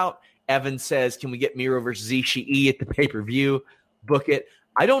All Out? Evan says, can we get Miro versus Ishii at the pay-per-view? Book it.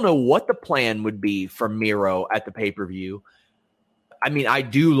 I don't know what the plan would be for Miro at the pay-per-view. I mean, I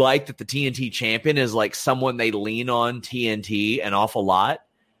do like that the TNT champion is like someone they lean on TNT an awful lot.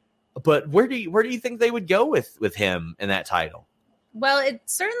 But where do you think they would go with him in that title? Well, it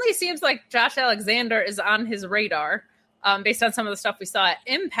certainly seems like Josh Alexander is on his radar based on some of the stuff we saw at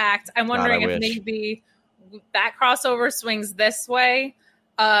Impact. I'm wondering if maybe that crossover swings this way.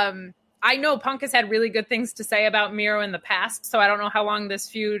 I know Punk has had really good things to say about Miro in the past, so I don't know how long this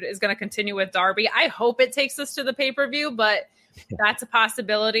feud is going to continue with Darby. I hope it takes us to the pay-per-view, but that's a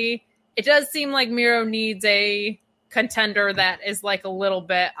possibility. It does seem like Miro needs a contender that is like a little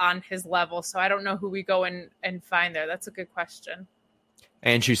bit on his level, so I don't know who we go and find there. That's a good question.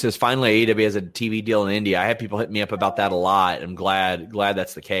 And she says, finally, AEW has a TV deal in India. I had people hit me up about that a lot. I'm glad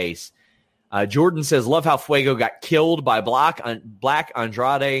that's the case. Jordan says, love how Fuego got killed by Black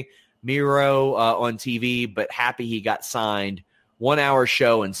Andrade Miro on TV, but happy he got signed. 1 hour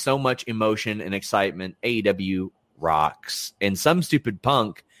show and so much emotion and excitement. AEW rocks. And Some Stupid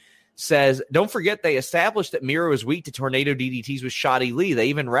Punk says, don't forget they established that Miro is weak to tornado DDTs with Shoddy Lee. They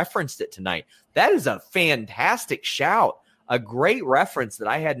even referenced it tonight. That is a fantastic shout. A great reference that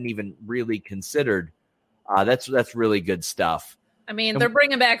I hadn't even really considered. That's really good stuff. I mean, they're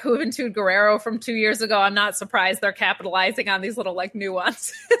bringing back Juventud Guerrero from 2 years ago. I'm not surprised they're capitalizing on these little like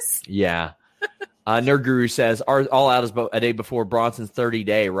nuances. Yeah. Nerd Guru says, All Out is a day before Bronson's 30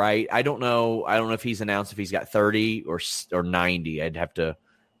 day, right? I don't know if he's announced if he's got 30 or 90. I'd have to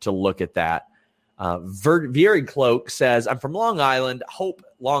look at that. Veery Cloak says, I'm from Long Island. Hope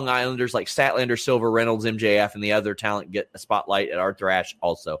Long Islanders like Statlander, Silver, Reynolds, MJF, and the other talent get a spotlight at Arthur Ashe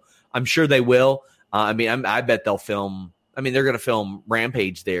also. I'm sure they will. I bet they'll film. I mean, they're going to film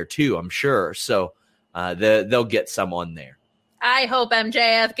Rampage there too, I'm sure. So they'll get some on there. I hope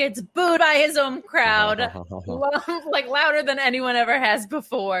MJF gets booed by his own crowd, like louder than anyone ever has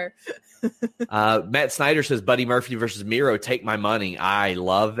before. Matt Snyder says, Buddy Murphy versus Miro, take my money. I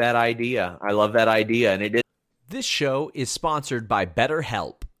love that idea. And it is. This show is sponsored by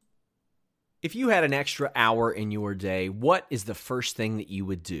BetterHelp. If you had an extra hour in your day, what is the first thing that you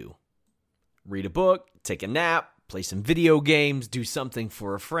would do? Read a book, take a nap, play some video games, do something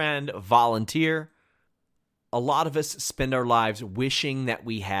for a friend, volunteer. A lot of us spend our lives wishing that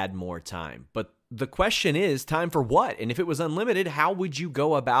we had more time. But the question is, time for what? And if it was unlimited, how would you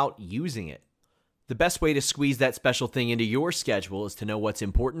go about using it? The best way to squeeze that special thing into your schedule is to know what's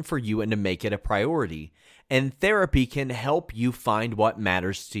important for you and to make it a priority. And therapy can help you find what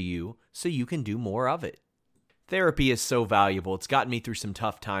matters to you so you can do more of it. Therapy is so valuable. It's gotten me through some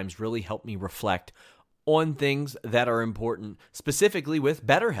tough times, really helped me reflect on things that are important, specifically with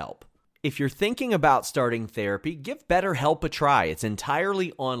BetterHelp. If you're thinking about starting therapy, give BetterHelp a try. It's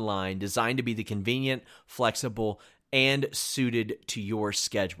entirely online, designed to be the convenient, flexible, and suited to your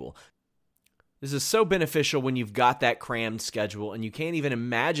schedule. This is so beneficial when you've got that crammed schedule and you can't even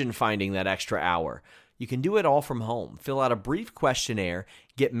imagine finding that extra hour. You can do it all from home. Fill out a brief questionnaire,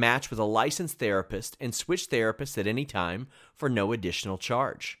 get matched with a licensed therapist, and switch therapists at any time for no additional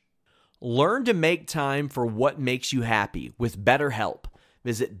charge. Learn to make time for what makes you happy with BetterHelp.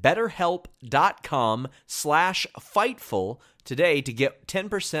 Visit BetterHelp.com/Fightful today to get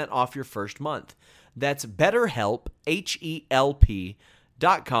 10% off your first month. That's BetterHelp,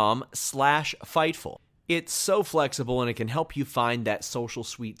 HELP.com/Fightful. It's so flexible and it can help you find that social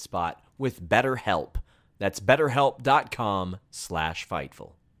sweet spot with BetterHelp. That's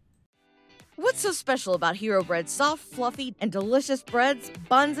BetterHelp.com/Fightful. What's so special about Hero Bread's soft, fluffy, and delicious breads,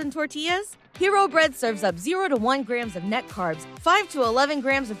 buns, and tortillas? Hero Bread serves up 0 to 1 grams of net carbs, 5 to 11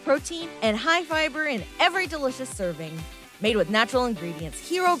 grams of protein, and high fiber in every delicious serving. Made with natural ingredients,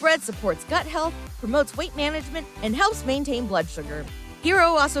 Hero Bread supports gut health, promotes weight management, and helps maintain blood sugar. Hero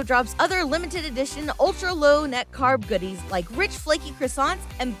also drops other limited edition ultra-low net carb goodies like rich flaky croissants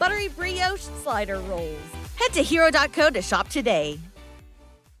and buttery brioche slider rolls. Head to hero.co to shop today.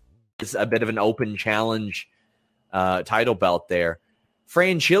 It's a bit of an open challenge title belt there.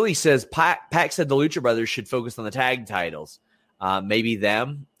 Fran Chili says Pac said the Lucha Brothers should focus on the tag titles. Maybe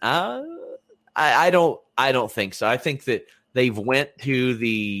them. I don't think so. I think that they've went to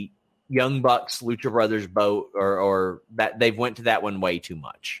the Young Bucks Lucha Brothers boat or that they've went to that one way too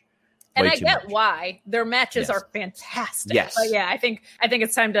much. And I get why their matches are fantastic. Yes. But yeah, I think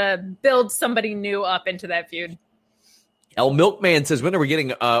it's time to build somebody new up into that feud. El Milkman says, when are we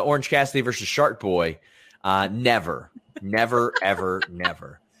getting Orange Cassidy versus Shark Boy? Never, ever,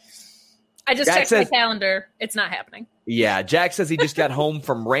 never. I just checked my calendar. It's not happening. Yeah. Jack says he just got home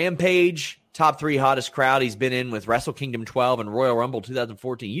from Rampage, top 3 hottest crowd he's been in with Wrestle Kingdom 12 and Royal Rumble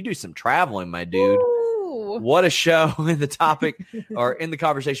 2014. You do some traveling, my dude. Ooh. What a show. In the topic or in the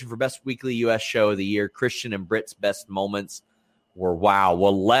conversation for best weekly U.S. show of the year, Christian and Britt's best moments were wow.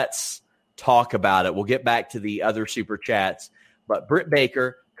 Well, let's talk about it. We'll get back to the other super chats, but Britt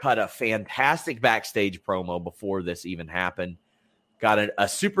Baker cut a fantastic backstage promo before this even happened. Got a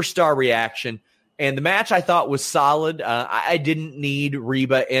superstar reaction, and the match I thought was solid. I didn't need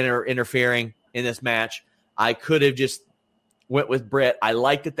Reba interfering in this match. I could have just went with Britt. I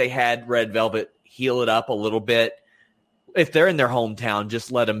like that they had Red Velvet heal it up a little bit. If they're in their hometown,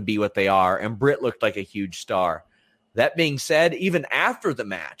 just let them be what they are, and Britt looked like a huge star. That being said, even after the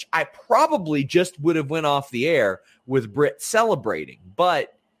match, I probably just would have went off the air with Britt celebrating,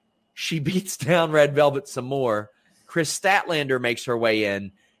 but she beats down Red Velvet some more. Chris Statlander makes her way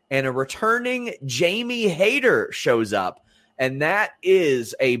in, and a returning Jamie Hayter shows up, and that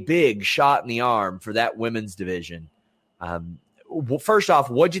is a big shot in the arm for that women's division. First off,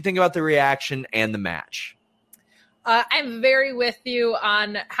 what'd you think about the reaction and the match? I'm very with you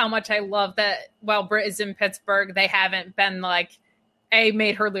on how much I love that while Britt is in Pittsburgh, they haven't been like, A,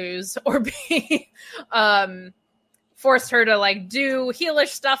 made her lose, or B, forced her to like do heelish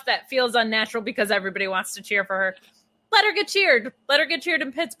stuff that feels unnatural because everybody wants to cheer for her. Let her get cheered. Let her get cheered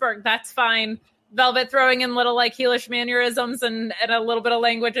in Pittsburgh. That's fine. Velvet throwing in little like heelish mannerisms and a little bit of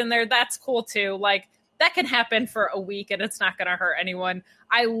language in there. That's cool too. Like that can happen for a week and it's not going to hurt anyone.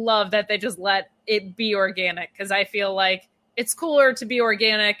 I love that they just let it be organic because I feel like it's cooler to be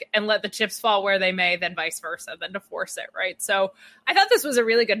organic and let the chips fall where they may than vice versa than to force it, right? So I thought this was a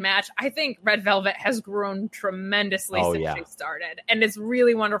really good match. I think Red Velvet has grown tremendously since she started, and it's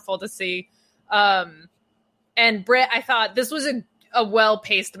really wonderful to see. And Britt, I thought this was a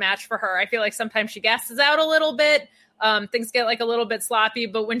well-paced match for her. I feel like sometimes she gasses out a little bit. Things get like a little bit sloppy,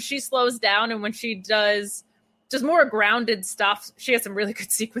 but when she slows down and when she does just more grounded stuff, she has some really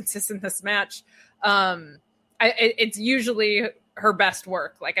good sequences in this match. It's usually her best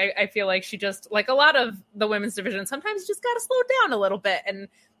work. Like I feel like she just, like a lot of the women's division, sometimes just got to slow down a little bit. And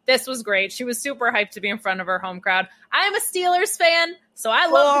this was great. She was super hyped to be in front of her home crowd. I am a Steelers fan, so I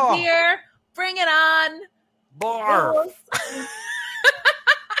love the gear. Bring it on. Barf.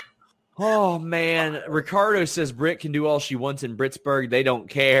 Oh, man. Ricardo says Britt can do all she wants in Britsburg. They don't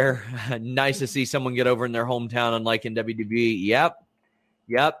care. Nice to see someone get over in their hometown, unlike in WWE. Yep.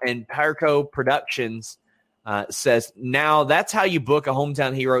 And Pyreco Productions says, now that's how you book a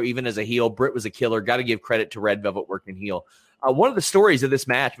hometown hero, even as a heel. Britt was a killer. Got to give credit to Red Velvet working heel. One of the stories of this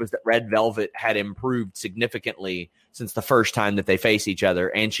match was that Red Velvet had improved significantly since the first time that they face each other,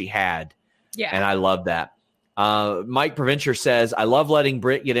 and she had. Yeah. And I love that. Mike Provencher says, I love letting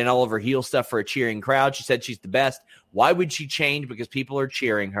Britt get in all of her heel stuff for a cheering crowd. She said she's the best. Why would she change? Because people are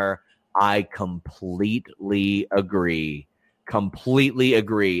cheering her. I completely agree.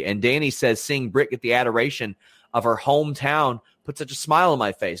 And Danny says, seeing Britt get the adoration of her hometown put such a smile on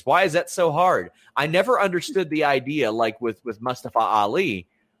my face. Why is that so hard? I never understood the idea, like with Mustafa Ali.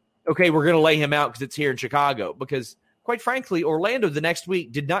 Okay, we're going to lay him out because it's here in Chicago. Because quite frankly, Orlando the next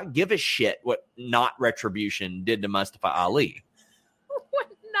week did not give a shit what Not Retribution did to Mustafa Ali.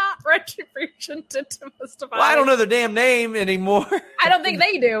 What Not Retribution did to Mustafa Ali? I don't know their damn name anymore. I don't think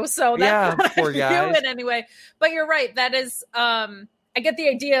they do, so that's not poor guys. Do it anyway. But you're right. That is, I get the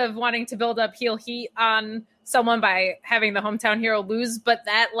idea of wanting to build up heel heat on someone by having the hometown hero lose, but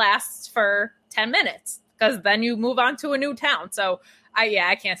that lasts for 10 minutes because then you move on to a new town. So,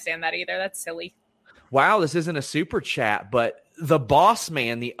 I can't stand that either. That's silly. Wow, this isn't a super chat, but the boss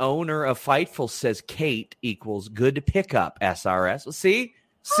man, the owner of Fightful, says Kate equals good pickup, SRS. See,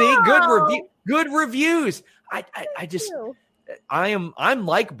 good reviews. I'm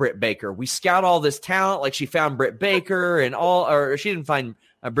like Britt Baker. We scout all this talent, like she found Britt Baker and all, or she didn't find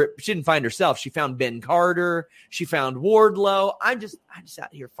she didn't find herself. She found Ben Carter. She found Wardlow. I'm just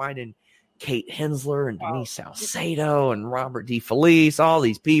out here finding Kate Hensler and Denise Salcedo and Robert DeFelice, all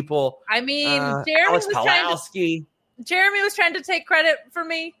these people. I mean, Jeremy was trying to take credit for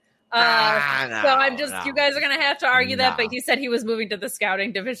me. So I'm just, you guys are going to have to argue that, but he said he was moving to the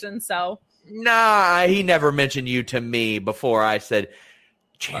scouting division, so. Nah, he never mentioned you to me before I said,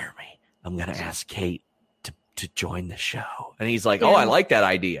 Jeremy, I'm going to ask Kate to join the show. And he's like, I like that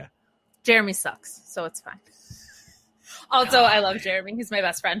idea. Jeremy sucks, so it's fine. Also, I love Jeremy. He's my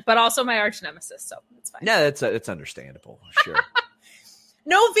best friend, but also my arch nemesis, so it's fine. No, it's understandable. Sure.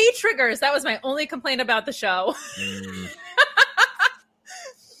 No V triggers. That was my only complaint about the show.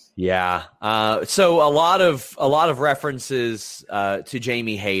 Yeah. So a lot of references to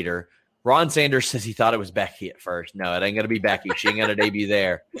Jamie Hayter. Ron Sanders says he thought it was Becky at first. No, it ain't going to be Becky. She ain't going to debut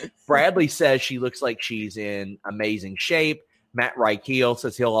there. Bradley says she looks like she's in amazing shape. Matt Reichel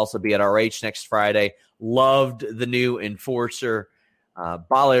says he'll also be at RH next Friday. Loved the new enforcer.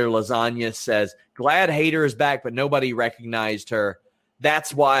 Baler Lasagna says, glad Hayter is back, but nobody recognized her.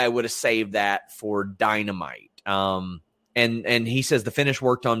 That's why I would have saved that for Dynamite. And he says the finish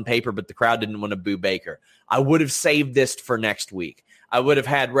worked on paper, but the crowd didn't want to boo Baker. I would have saved this for next week. I would have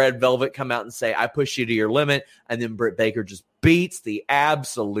had Red Velvet come out and say, I pushed you to your limit, and then Britt Baker just beats the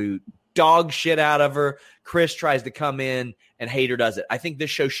absolute dog shit out of her. Chris tries to come in, and Hayter does it. I think this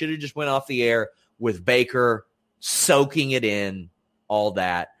show should have just went off the air with Baker soaking it in, all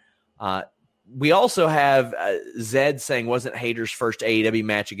that. We also have Zed saying, wasn't Hayter's first AEW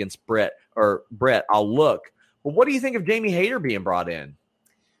match against Brett? I'll look. Well, what do you think of Jamie Hayter being brought in?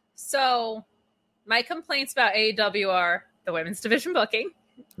 So my complaints about AEW are the women's division booking,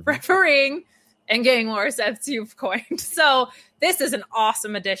 refereeing, and gang wars, as you've coined. So this is an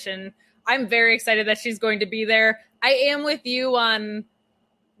awesome addition. I'm very excited that she's going to be there. I am with you on,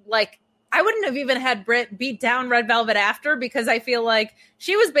 I wouldn't have even had Britt beat down Red Velvet after, because I feel like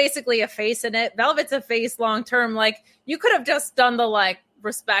she was basically a face in it. Velvet's a face long term. You could have just done the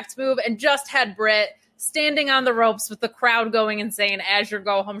respect move and just had Britt standing on the ropes with the crowd going insane as your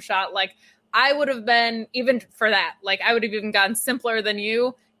go home shot. I would have been, even for that, I would have even gone simpler than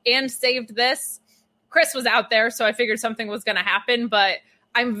you and saved this. Chris was out there, so I figured something was going to happen, but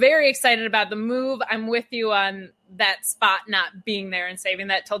I'm very excited about the move. I'm with you on that spot not being there and saving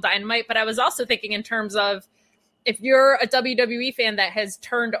that till Dynamite. But I was also thinking in terms of, if you're a WWE fan that has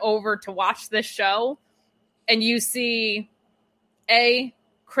turned over to watch this show and you see A,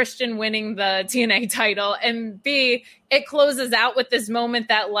 Christian winning the TNA title, and B, it closes out with this moment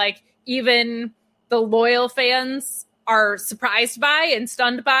that even the loyal fans are surprised by and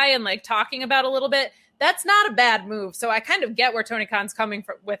stunned by and talking about a little bit, that's not a bad move. So I kind of get where Tony Khan's coming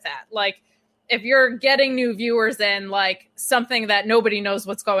with that. If you're getting new viewers in, something that nobody knows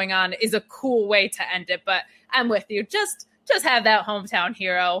what's going on is a cool way to end it. But I'm with you. Just have that hometown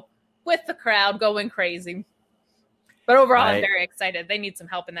hero with the crowd going crazy. But overall, I'm very excited. They need some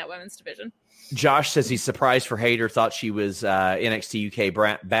help in that women's division. Josh says he's surprised for Hayter. Thought she was NXT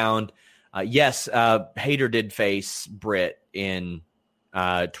UK bound. Yes, Hayter did face Britt in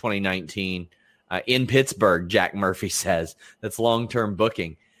 2019 in Pittsburgh, Jack Murphy says. That's long-term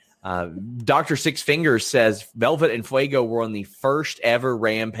booking. Dr. Six Fingers says Velvet and Fuego were on the first ever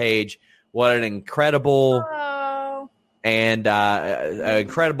Rampage. What an incredible and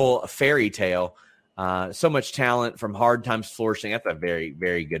incredible fairy tale. So much talent from Hard Times flourishing. That's a very,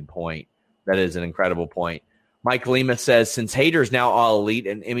 very good point. That is an incredible point. Mike Lima says, since Hayter is now all elite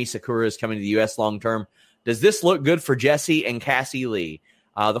and Emi Sakura is coming to the U.S. long-term, does this look good for Jesse and Cassie Lee?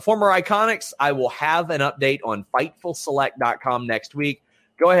 The former Iconics, I will have an update on FightfulSelect.com next week.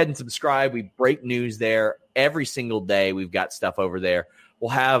 Go ahead and subscribe. We break news there every single day. We've got stuff over there. We'll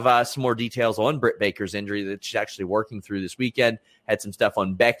have some more details on Britt Baker's injury that she's actually working through this weekend. Had some stuff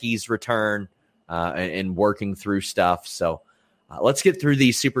on Becky's return and working through stuff. So let's get through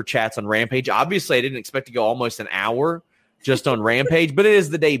these super chats on Rampage. Obviously, I didn't expect to go almost an hour just on Rampage, but it is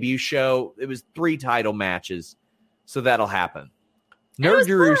the debut show. It was 3 title matches, so that'll happen. Nerd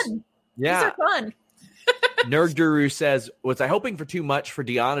Guru, yeah, these are fun. Nerd Guru says, was I hoping for too much for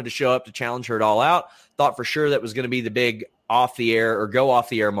Deonna to show up to challenge her at All Out? Thought for sure that was going to be the big off the air or go off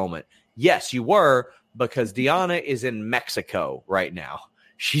the air moment. Yes, you were, because Deonna is in Mexico right now.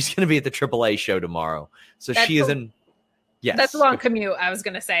 She's going to be at the AAA show tomorrow. So she is in. Yes. That's a long commute, I was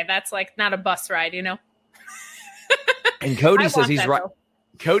going to say. That's not a bus ride, you know? And Cody says he's right.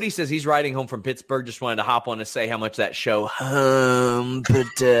 Cody says he's riding home from Pittsburgh. Just wanted to hop on to say how much that show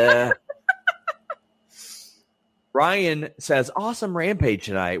but Ryan says, awesome Rampage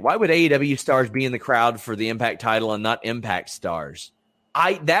tonight. Why would AEW stars be in the crowd for the Impact title and not Impact stars?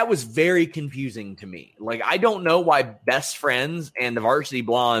 That was very confusing to me. I don't know why Best Friends and the Varsity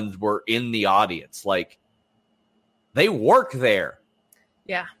Blondes were in the audience. They work there.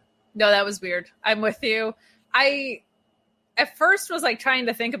 Yeah. No, that was weird. I'm with you. I at first was trying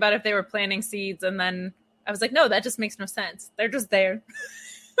to think about if they were planting seeds, and then I was like, no, that just makes no sense. They're just there.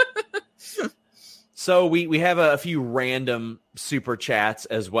 So we have a few random super chats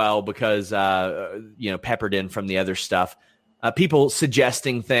as well because, peppered in from the other stuff. People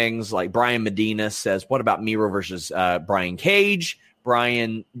suggesting things like Brian Medina says, what about Miro versus Brian Cage?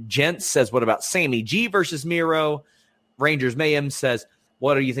 Brian Gentz says, what about Sammy G versus Miro? Rangers Mayhem says,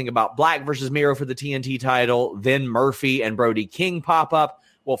 what do you think about Black versus Miro for the TNT title? Then Murphy and Brody King pop up.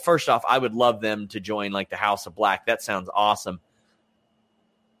 Well, first off, I would love them to join like the House of Black. That sounds awesome.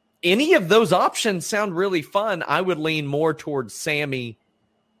 Any of those options sound really fun. I would lean more towards Sammy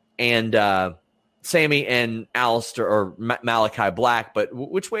and Alistair or Malachi Black, but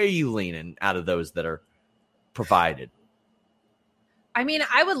which way are you leaning out of those that are provided? I mean,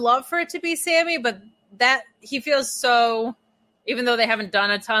 I would love for it to be Sammy, but that he feels so, even though they haven't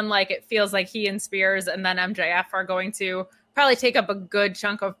done a ton, like it feels like he and Spears and then MJF are going to probably take up a good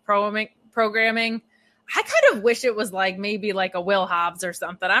chunk of programming. I kind of wish it was like maybe like a Will Hobbs or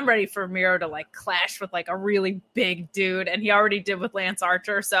something. I'm ready for Miro to like clash with like a really big dude, and he already did with Lance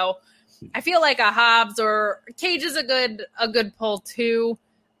Archer. So I feel like a Hobbs or Cage is a good pull too,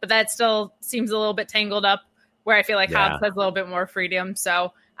 but that still seems a little bit tangled up where I feel like Hobbs has a little bit more freedom.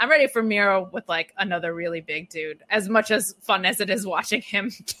 So I'm ready for Miro with like another really big dude, as much as fun as it is watching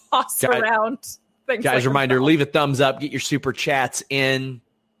him toss around. Guys, reminder, leave a thumbs up, get your super chats in.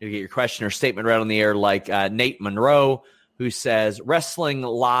 You get your question or statement right on the air, like Nate Monroe, who says, wrestling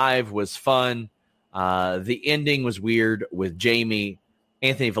live was fun. The ending was weird with Jamie.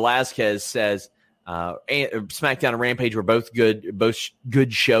 Anthony Velasquez says, SmackDown and Rampage were both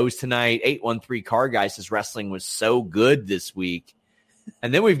good shows tonight. 813 Car Guy says, wrestling was so good this week.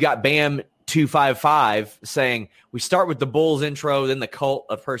 And then we've got Bam 255 saying, we start with the Bulls intro, then the Cult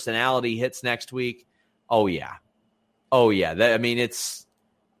of Personality hits next week. Oh, yeah.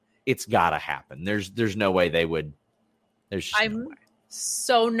 It's got to happen. There's no way they would. I'm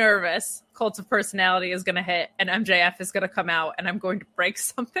so nervous. Cult of Personality is going to hit, and MJF is going to come out, and I'm going to break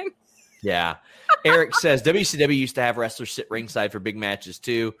something. Yeah. Eric says, WCW used to have wrestlers sit ringside for big matches,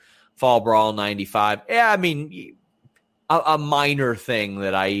 too. Fall Brawl 95. Yeah, I mean, a minor thing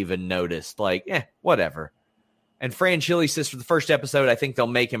that I even noticed. Like, whatever. And Fran Chili says, for the first episode, I think they'll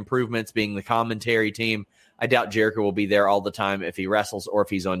make improvements being the commentary team. I doubt Jericho will be there all the time if he wrestles or if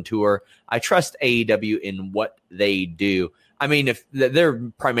he's on tour. I trust AEW in what they do. I mean, if they're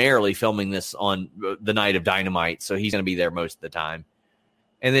primarily filming this on the night of Dynamite, so he's going to be there most of the time.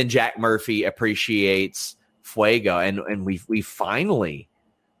 And then Jack Murphy appreciates Fuego, and we finally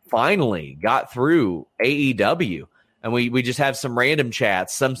got through AEW. And we just have some random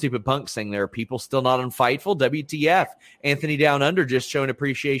chats. Some stupid punk saying there are people still not on Fightful. WTF. Anthony Down Under just showing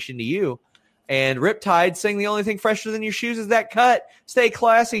appreciation to you. And Riptide saying the only thing fresher than your shoes is that cut. Stay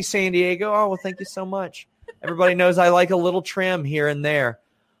classy, San Diego. Oh, well, thank you so much. Everybody knows I like a little trim here and there.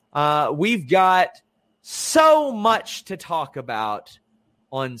 We've got so much to talk about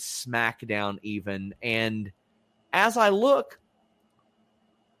on SmackDown even. And as I look,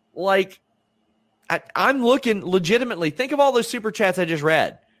 like, I'm looking legitimately. Think of all those super chats I just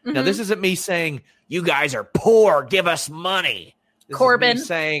read. Mm-hmm. Now, this isn't me saying, you guys are poor, give us money. This Corbin. Is me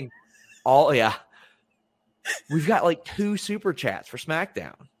saying, we've got like 2 super chats for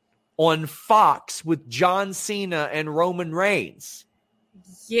SmackDown on Fox with John Cena and Roman Reigns.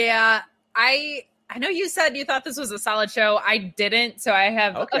 Yeah, I know you said you thought this was a solid show. I didn't, so I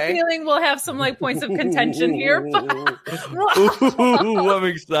have a feeling we'll have some like points of contention here. Ooh, I'm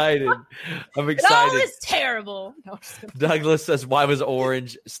excited. It all is terrible. No, Douglas says, why was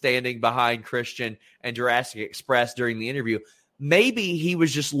Orange standing behind Christian and Jurassic Express during the interview? Maybe he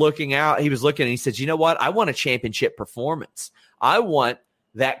was just looking out. He was looking and he said, you know what? I want a championship performance. I want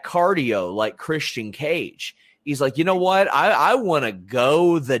that cardio like Christian Cage. He's like, you know what? I want to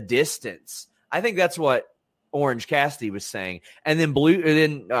go the distance. I think that's what Orange Cassidy was saying. And then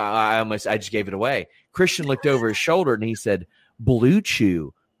I just gave it away. Christian looked over his shoulder and he said, Blue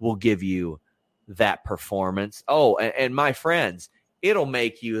Chew will give you that performance. Oh, and my friends, it'll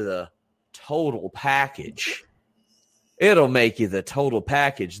make you the total package. It'll make you the total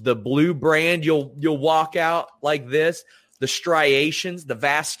package. The blue brand, you'll walk out like this. The striations, the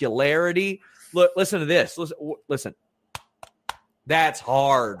vascularity. Look, listen to this. Listen. That's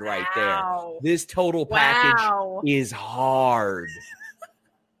hard right there. This total package is hard.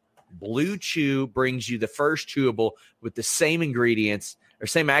 Blue Chew brings you the first chewable with the same ingredients or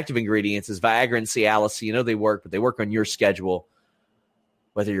same active ingredients as Viagra and Cialis. You know they work, but they work on your schedule.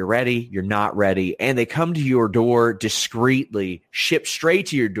 Whether you're ready, you're not ready. And they come to your door discreetly, shipped straight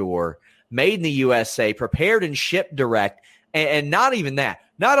to your door, made in the USA, prepared and shipped direct. And not even that.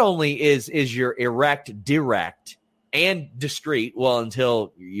 Not only is your erect direct and discreet, well,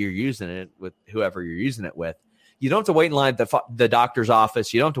 until you're using it with whoever you're using it with, You don't have to wait in line at the doctor's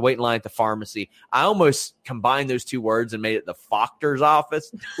office. You don't have to wait in line at the pharmacy. I almost combined those two words and made it the Factor's office,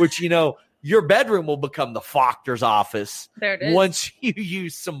 which, your bedroom will become the Factor's office there it is. Once you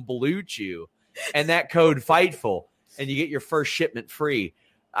use some Blue Chew and that code Fightful, and you get your first shipment free.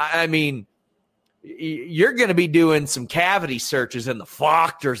 I mean, you're going to be doing some cavity searches in the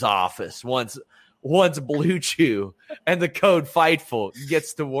Factor's office once Blue Chew and the code Fightful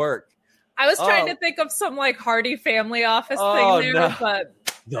gets to work. I was trying to think of some like Hardy Family Office thing there, but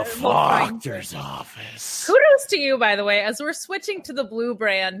the Factor's office. Kudos to you, by the way, as we're switching to the blue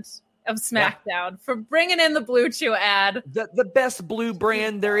brand of Smackdown for bringing in the Blue Chew ad. The best blue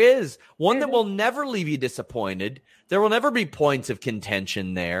brand there is. One that will never leave you disappointed. There will never be points of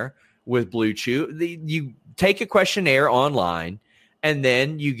contention there with Blue Chew. You take a questionnaire online, and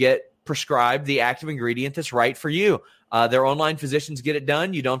then you get prescribed the active ingredient that's right for you. Their online physicians get it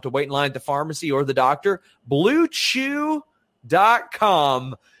done. You don't have to wait in line at the pharmacy or the doctor.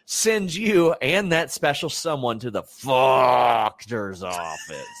 BlueChew.com sends you and that special someone to the doctor's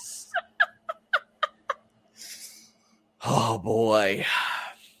office. Oh, boy.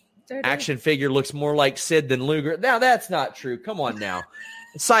 Action figure looks more like Sid than Luger. Now, that's not true. Come on now.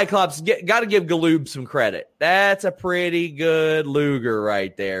 Cyclops, got to give Galoob some credit. That's a pretty good Luger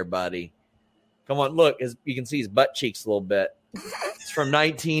right there, buddy. Come on, look. You can see his butt cheeks a little bit. It's from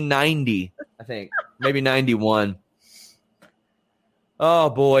 1990, I think. Maybe 91.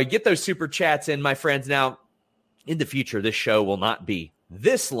 Oh, boy. Get those super chats in, my friends. Now, in the future, this show will not be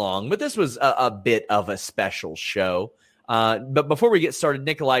this long, but this was a bit of a special show. But before we get started,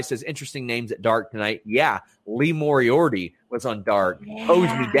 Nikolai says, interesting names at Dark tonight. Yeah, Lee Moriarty was on Dark. Yeah. Hose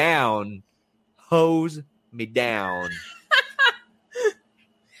me down. Hose me down.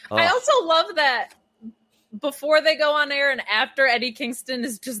 I also love that before they go on air and after, Eddie Kingston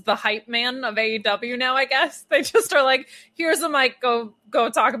is just the hype man of AEW now, I guess. They just are like, here's a mic, go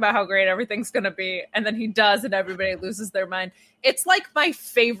talk about how great everything's going to be. And then he does, and everybody loses their mind. It's like my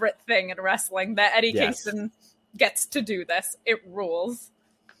favorite thing in wrestling that Eddie Kingston gets to do this. It rules.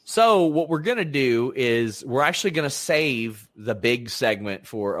 So what we're going to do is we're actually going to save the big segment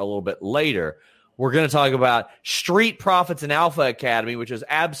for a little bit later. We're going to talk about Street Profits and Alpha Academy, which is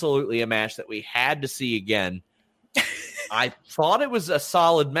absolutely a match that we had to see again. I thought it was a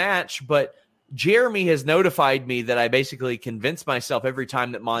solid match, but Jeremy has notified me that I basically convinced myself every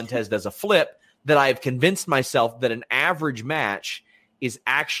time that Montez does a flip that I have convinced myself that an average match is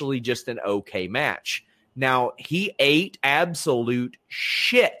actually just an okay match. Now, he ate absolute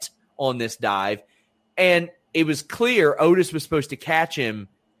shit on this dive, and it was clear Otis was supposed to catch him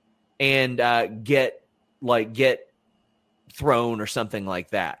and get thrown or something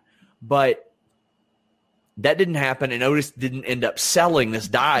like that. But that didn't happen, and Otis didn't end up selling this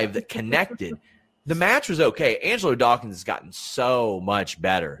dive that connected. The match was okay. Angelo Dawkins has gotten so much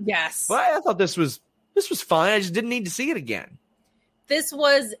better. Yes. But I thought this was fine. I just didn't need to see it again. This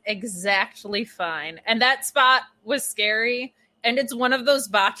was exactly fine. And that spot was scary. And it's one of those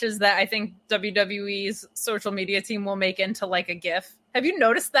botches that I think WWE's social media team will make into like a GIF. Have you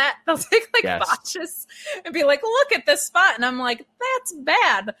noticed that? They'll take botches and be like, look at this spot. And I'm like, that's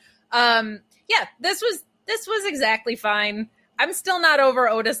bad. Yeah, this was exactly fine. I'm still not over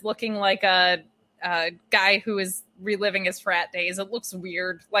Otis looking like a guy who is reliving his frat days. It looks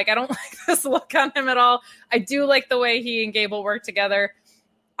weird. Like, I don't like this look on him at all. I do like the way he and Gable work together.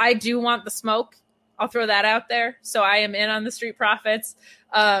 I do want the smoke. I'll throw that out there. So I am in on the Street Profits.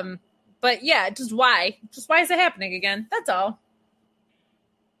 But yeah, just why is it happening again? That's all.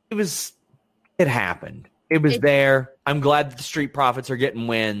 It happened. It was there. I'm glad that the Street Profits are getting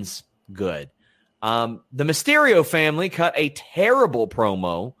wins. Good. The Mysterio family cut a terrible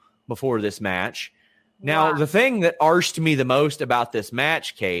promo before this match. Now, The thing that arsed me the most about this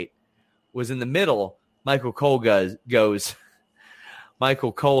match, Kate, was in the middle. Michael Cole goes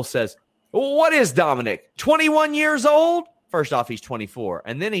Michael Cole says, well, what is Dominic? 21 years old? First off, he's 24.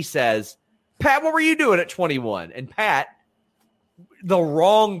 And then he says, Pat, what were you doing at 21? And Pat, the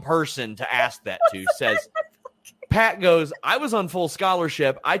wrong person to ask that to, says, Pat goes, I was on full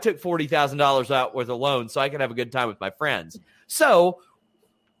scholarship. I took $40,000 out with a loan so I could have a good time with my friends. So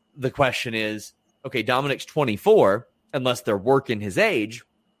the question is, okay, Dominic's 24, unless they're working his age.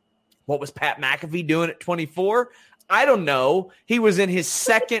 What was Pat McAfee doing at 24? I don't know. He was in his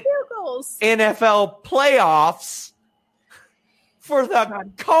second NFL playoffs for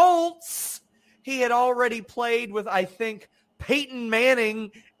the Colts. He had already played with, I think, Peyton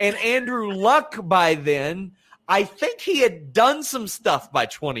Manning and Andrew Luck by then. I think he had done some stuff by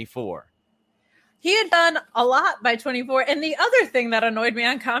 24. He had done a lot by 24. And the other thing that annoyed me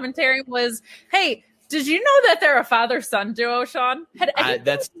on commentary was, hey, Did you know that they're a father-son duo, Sean?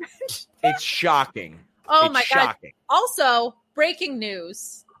 It's shocking. Oh it's my shocking. God. Also, breaking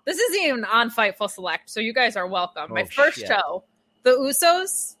news. This isn't even on Fightful Select, so you guys are welcome. My first show, the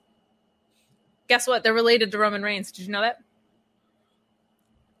Usos, guess what? They're related to Roman Reigns. Did you know that?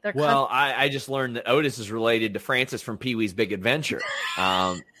 I just learned that Otis is related to Francis from Pee-wee's Big Adventure.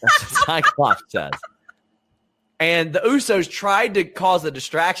 That's what Cyclops says. And the Usos tried to cause a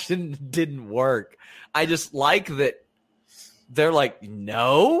distraction, didn't work. I just like that they're like,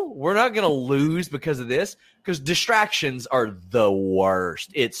 no, we're not going to lose because of this, because distractions are the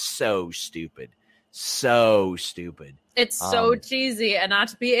worst. It's so stupid. So stupid. It's so cheesy, and not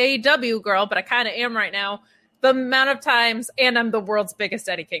to be AEW girl, but I kind of am right now. The amount of times, and I'm the world's biggest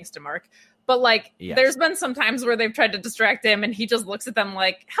Eddie Kingston mark, but like, there's been some times where they've tried to distract him, and he just looks at them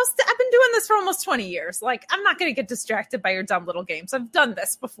like, I've been doing this for almost 20 years. Like, I'm not going to get distracted by your dumb little games. I've done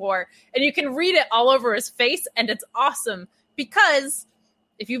this before. And you can read it all over his face, and it's awesome. Because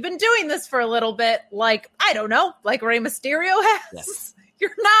if you've been doing this for a little bit, like, I don't know, like Rey Mysterio has,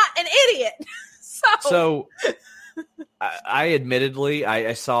 you're not an idiot. So I admittedly,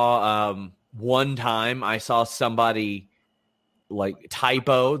 I saw one time I saw somebody like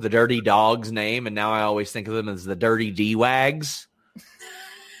typo the Dirty Dog's name, and now I always think of them as the Dirty D-Wags.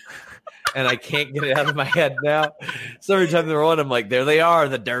 And I can't get it out of my head now. So every time they're on, I'm like, there they are,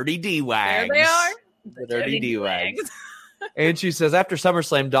 the Dirty D-Wags. There they are. The Dirty D-Wags. And she says, after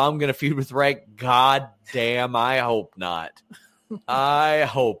SummerSlam, Dom going to feud with Ray. God damn, I hope not. I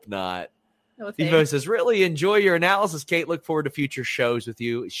hope not. Evo says, really enjoy your analysis, Kate. Look forward to future shows with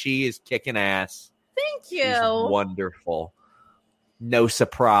you. She is kicking ass. Thank you. She's wonderful. No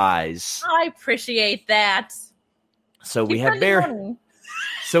surprise. I appreciate that. So we have Baron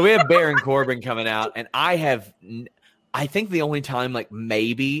Corbin coming out, and I think the only time, like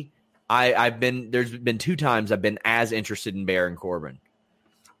maybe there's been 2 times I've been as interested in Baron Corbin.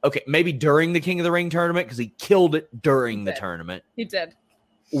 Okay, maybe during the King of the Ring tournament, because he killed it during the tournament. He did.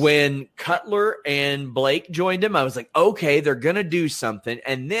 When Cutler and Blake joined him, I was like, okay, they're going to do something.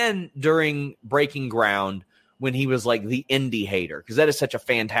 And then during Breaking Ground, when he was like the indie hater, because that is such a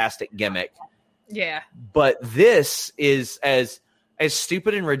fantastic gimmick. Yeah. But this is as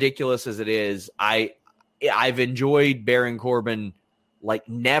stupid and ridiculous as it is. I've enjoyed Baron Corbin like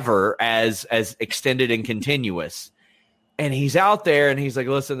never as extended and continuous. And he's out there and he's like,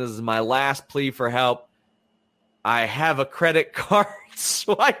 listen, this is my last plea for help. I have a credit card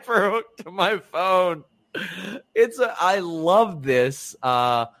swiper hooked to my phone. I love this.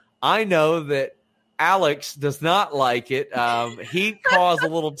 I know that Alex does not like it. He caused a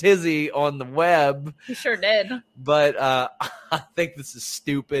little tizzy on the web. He sure did. But I think this is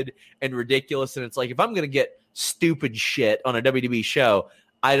stupid and ridiculous. And it's like, if I'm going to get stupid shit on a WWE show,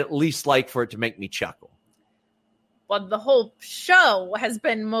 I'd at least like for it to make me chuckle. Well, the whole show has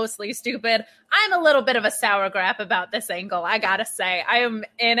been mostly stupid. I'm a little bit of a sour grap about this angle, I gotta say. I am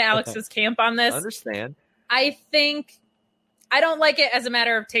in Alex's camp on this. Understand. I think I don't like it as a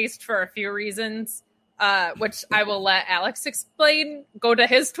matter of taste for a few reasons, which I will let Alex explain. Go to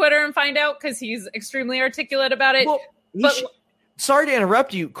his Twitter and find out, because he's extremely articulate about it. Well, sorry to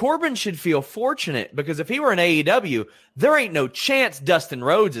interrupt you. Corbin should feel fortunate, because if he were in AEW, there ain't no chance Dustin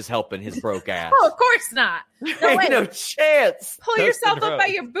Rhodes is helping his broke ass. Oh, of course not. No chance. Pull yourself up by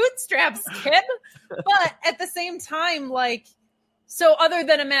your bootstraps, kid. But at the same time, like, so other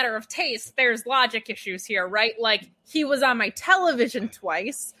than a matter of taste, there's logic issues here, right? Like, he was on my television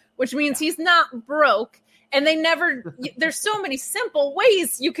twice, which means he's not broke. And there's so many simple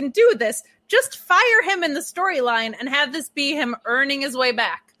ways you can do this. Just fire him in the storyline and have this be him earning his way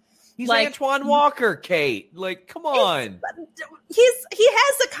back. He's like Antoine Walker, Kate. Like, come on. He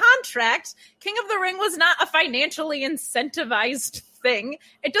has a contract. King of the Ring was not a financially incentivized thing.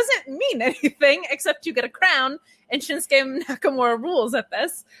 It doesn't mean anything except you get a crown, and Shinsuke Nakamura rules at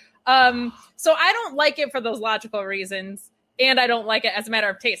this. So I don't like it for those logical reasons, and I don't like it as a matter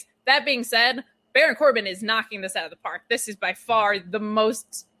of taste. That being said, Baron Corbin is knocking this out of the park. This is by far the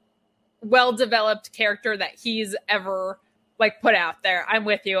most well-developed character that he's ever put out there. I'm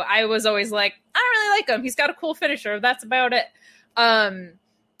with you. I was always like, I don't really like him. He's got a cool finisher. That's about it.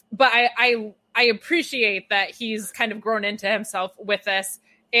 But I appreciate that he's kind of grown into himself with this.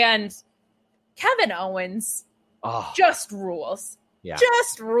 And Kevin Owens just rules. Yeah.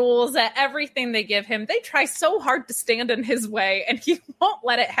 Just rules at everything they give him. They try so hard to stand in his way, and he won't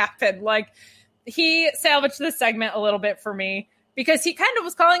let it happen. Like, he salvaged this segment a little bit for me, because he kind of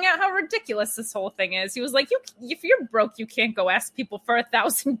was calling out how ridiculous this whole thing is. He was like, if you're broke, you can't go ask people for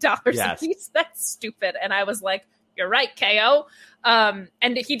 $1,000 a piece. That's stupid. And I was like, you're right, KO. And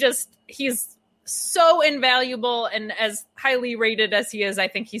he's so invaluable, and as highly rated as he is, I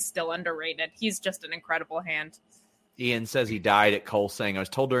think he's still underrated. He's just an incredible hand. Ian says he died at Cole saying, I was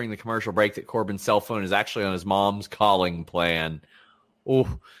told during the commercial break that Corbin's cell phone is actually on his mom's calling plan.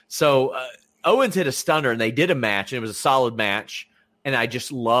 Ooh. So Owens hit a stunner, and they did a match, and it was a solid match. And I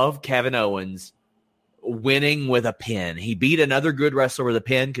just love Kevin Owens winning with a pin. He beat another good wrestler with a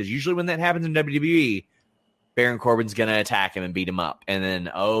pin, because usually when that happens in WWE, Baron Corbin's going to attack him and beat him up. And then,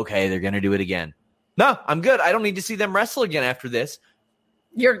 okay, they're going to do it again. No, I'm good. I don't need to see them wrestle again after this.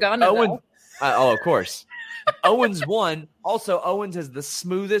 You're gonna, Owens, of course. Owens won. Also, Owens has the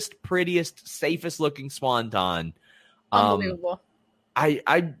smoothest, prettiest, safest looking swanton. Unbelievable.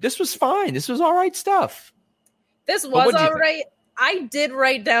 This was fine. This was all right stuff. This was all right. I did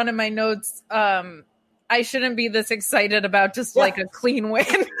write down in my notes, I shouldn't be this excited about just like a clean win.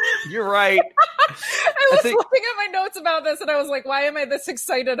 You're right. I was looking at my notes about this, and I was like, why am I this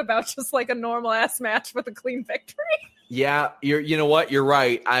excited about just like a normal ass match with a clean victory? Yeah, you know what? You're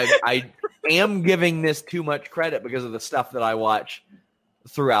right. I am giving this too much credit because of the stuff that I watch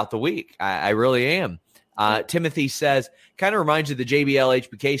throughout the week. I really am. Timothy says, kind of reminds you of the JBL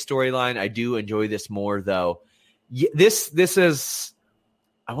HBK storyline. I do enjoy this more, though. This is,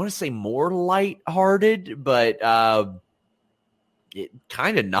 I want to say, more lighthearted, but it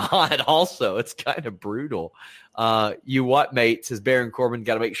kind of not. Also, it's kind of brutal. You what, mate? Says Baron Corbin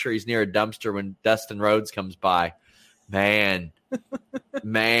got to make sure he's near a dumpster when Dustin Rhodes comes by. Man.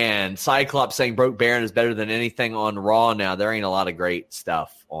 Cyclops saying Broke Baron is better than anything on Raw now. There ain't a lot of great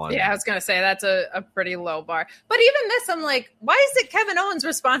stuff on. Yeah, I was going to say that's a pretty low bar. But even this, I'm like, why is it Kevin Owens'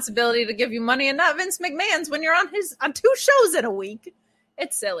 responsibility to give you money and not Vince McMahon's when you're on 2 shows in a week?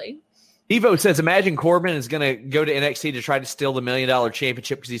 It's silly. Evo says, imagine Corbin is going to go to NXT to try to steal the $1 Million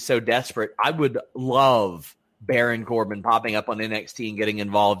championship because he's so desperate. I would love Baron Corbin popping up on NXT and getting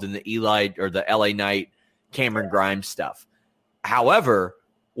involved in the Eli or the LA Knight Cameron Grimes stuff. However,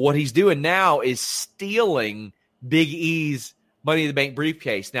 what he's doing now is stealing Big E's Money in the Bank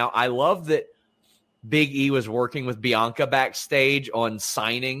briefcase. Now, I love that Big E was working with Bianca backstage on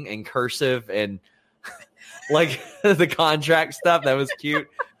signing and cursive and like the contract stuff. That was cute.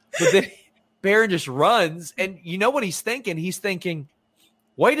 But then Baron just runs, and you know what he's thinking? He's thinking,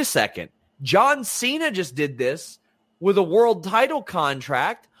 wait a second. John Cena just did this with a world title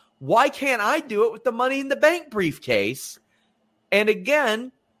contract. Why can't I do it with the Money in the Bank briefcase? And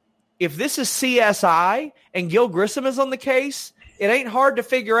again, if this is CSI and Gil Grissom is on the case, it ain't hard to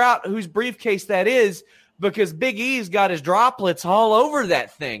figure out whose briefcase that is because Big E's got his droplets all over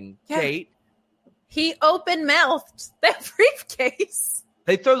that thing, Kate. He open-mouthed that briefcase.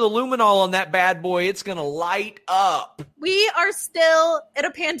 They throw the luminol on that bad boy, it's going to light up. We are still in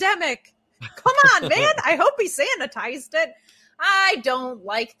a pandemic. Come on, man. I hope he sanitized it. I don't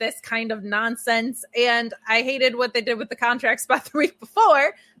like this kind of nonsense, and I hated what they did with the contract spot the week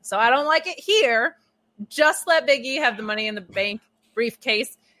before, so I don't like it here. Just let Big E have the Money in the Bank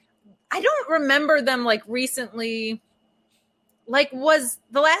briefcase. I don't remember them, like, recently. Like, was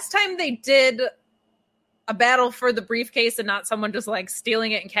the last time they did a battle for the briefcase and not someone just, like,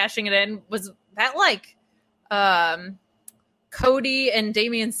 stealing it and cashing it in, was that, like, Cody and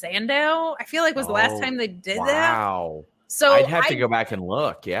Damian Sandow? I feel like was the last time they did that. Wow. So I'd have to go back and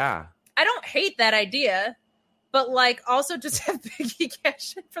look. Yeah. I don't hate that idea, but like also just have Big E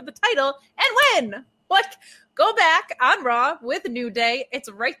cash in for the title and win. Like go back on Raw with New Day. It's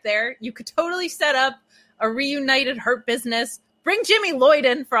right there. You could totally set up a reunited Hurt Business. Bring Jimmy Lloyd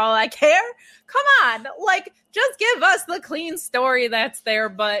in for all I care. Come on. Like just give us the clean story that's there.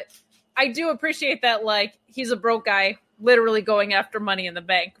 But I do appreciate that. Like he's a broke guy literally going after Money in the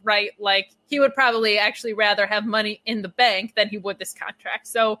Bank, right? Like he would probably actually rather have Money in the Bank than he would this contract.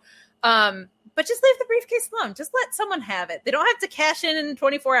 So, but just leave the briefcase alone. Just let someone have it. They don't have to cash in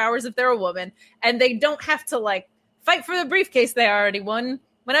 24 hours if they're a woman, and they don't have to like fight for the briefcase they already won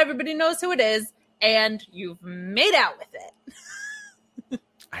when everybody knows who it is, and you've made out with it.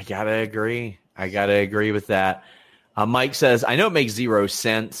 I gotta agree with that. Mike says, I know it makes zero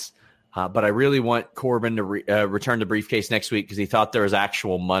sense, but I really want Corbin to return the briefcase next week because he thought there was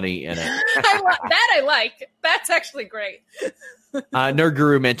actual money in it. I like. That's actually great. Nerd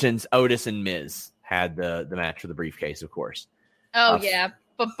Guru mentions Otis and Miz had the match for the briefcase, of course. Oh, yeah.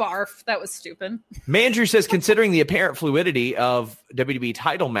 But barf. That was stupid. Mandrew says, considering the apparent fluidity of WWE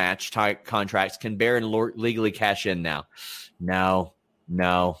title match contracts, can Baron legally cash in now? No.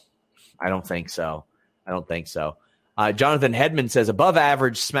 I don't think so. Jonathan Hedman says, above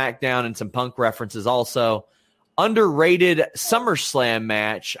average SmackDown and some Punk references also. Underrated SummerSlam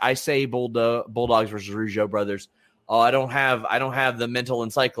match. I say Bulldogs versus Rougeau Brothers. Oh, I don't have the mental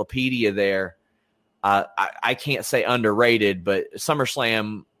encyclopedia there. I can't say underrated, but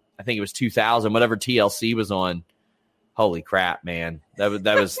SummerSlam, I think it was 2000, whatever TLC was on. Holy crap, man. That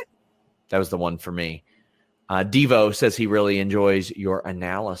was the one for me. Devo says he really enjoys your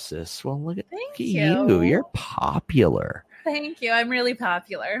analysis. Well, look at you. You're popular. Thank you. I'm really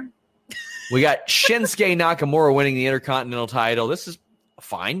popular. We got Shinsuke Nakamura winning the Intercontinental title. This is a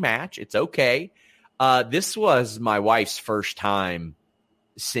fine match. It's okay. This was my wife's first time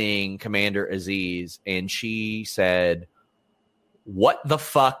seeing Commander Aziz, and she said, "What the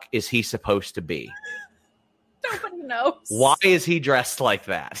fuck is he supposed to be? Nobody knows. Why is he dressed like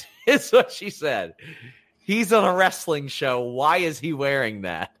that?" Is what she said. He's on a wrestling show. Why is he wearing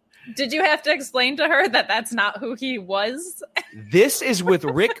that? Did you have to explain to her that that's not who he was? This is with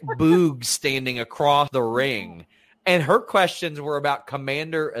Rick Boogs standing across the ring, and her questions were about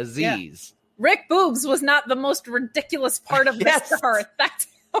Commander Aziz. Yeah. Rick Boogs was not the most ridiculous part of this start. That's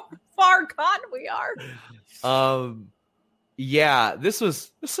how far gone we are. Yeah, this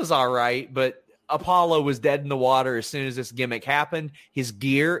was all right, but Apollo was dead in the water as soon as this gimmick happened. His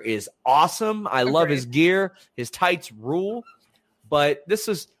gear is awesome. I love his gear. His tights rule. But this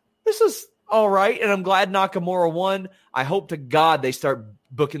is all right, and I'm glad Nakamura won. I hope to God they start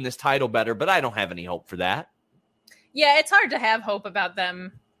booking this title better, but I don't have any hope for that. Yeah, it's hard to have hope about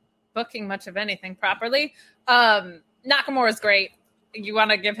them booking much of anything properly. Nakamura's great. You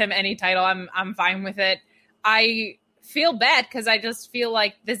want to give him any title, I'm fine with it. I feel bad because I just feel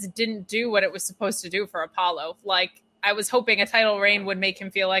like this didn't do what it was supposed to do for Apollo. Like, I was hoping a title reign would make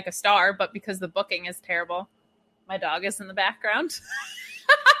him feel like a star, but because the booking is terrible. My dog is in the background.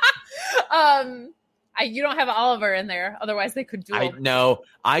 You don't have Oliver in there, otherwise they could duel. No,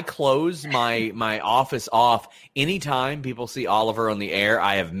 I close my office off. Anytime people see Oliver on the air,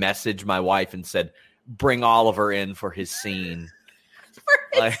 I have messaged my wife and said, bring Oliver in for his scene.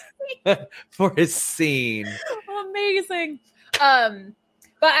 For his scene. Amazing. But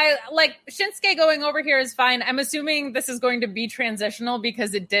I like Shinsuke going over here is fine. I'm assuming this is going to be transitional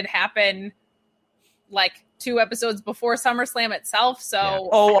because it did happen like 2 episodes before SummerSlam itself. So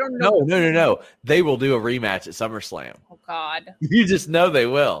I don't know. No. They will do a rematch at SummerSlam. Oh God. You just know they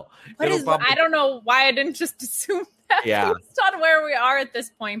will. I don't know why I didn't just assume that based on where we are at this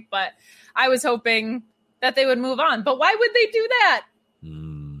point, but I was hoping that they would move on. But why would they do that?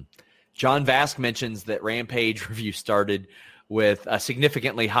 John Vask mentions that Rampage review started with a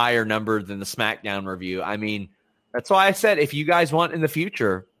significantly higher number than the Smackdown review. I mean, that's why I said if you guys want in the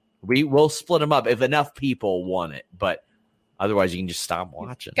future, we will split them up if enough people want it. But otherwise, you can just stop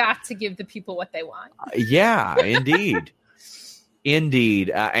watching. You've got to give the people what they want. Yeah, indeed.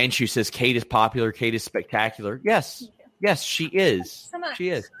 Indeed. Anshu says Kate is popular. Kate is spectacular. Yes, she is. She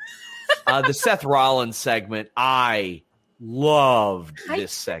is. The Seth Rollins segment, I loved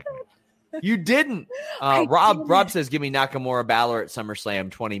this segment. You didn't. Rob says, give me Nakamura Balor at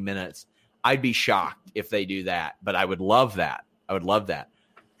SummerSlam 20 minutes. I'd be shocked if they do that, but I would love that.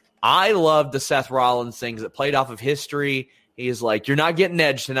 I love the Seth Rollins things that played off of history. He's like, you're not getting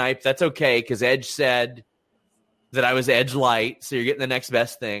Edge tonight, but that's okay because Edge said that I was Edge light, so you're getting the next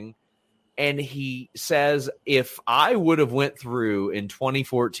best thing. And he says, if I would have went through in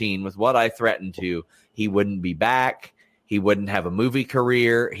 2014 with what I threatened to, he wouldn't be back. He wouldn't have a movie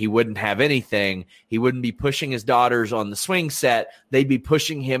career. He wouldn't have anything. He wouldn't be pushing his daughters on the swing set. They'd be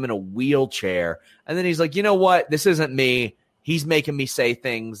pushing him in a wheelchair. And then he's like, you know what? This isn't me. He's making me say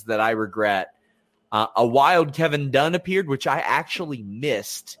things that I regret. A wild Kevin Dunn appeared, which I actually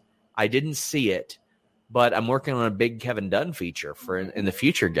missed. I didn't see it, but I'm working on a big Kevin Dunn feature for in the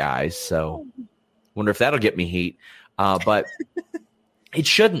future, guys. So wonder if that'll get me heat. But it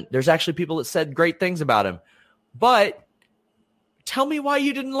shouldn't. There's actually people that said great things about him. But tell me why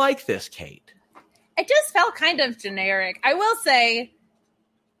you didn't like this, Kate. It just felt kind of generic. I will say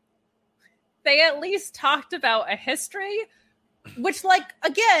they at least talked about a history, which, like,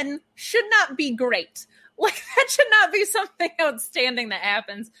 again, should not be great. Like, that should not be something outstanding that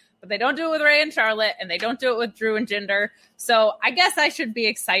happens. But they don't do it with Rhea and Charlotte, and they don't do it with Drew and Jinder. So I guess I should be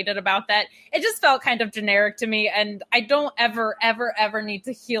excited about that. It just felt kind of generic to me, and I don't ever need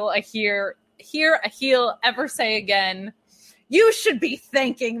to hear a heel ever say again, you should be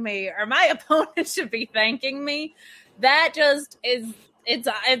thanking me, or my opponent should be thanking me. That just is,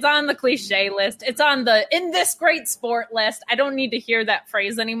 it's on the cliche list. It's on the in this great sport list. I don't need to hear that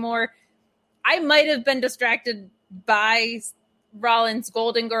phrase anymore. I might have been distracted by Rollins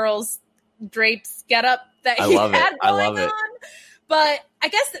Golden Girls drapes get up that he had going on. But I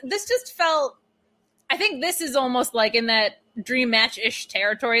guess this just felt, I think this is almost like in that dream match-ish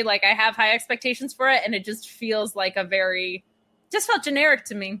territory. Like, I have high expectations for it, and it just feels like just felt generic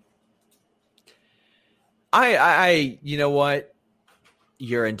to me. I you know what?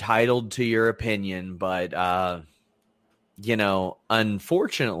 You're entitled to your opinion, but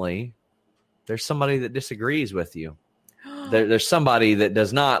unfortunately, there's somebody that disagrees with you. There's somebody that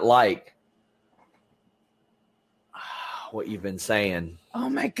does not like what you've been saying. Oh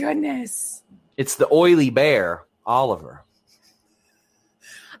my goodness. It's the oily bear, Oliver.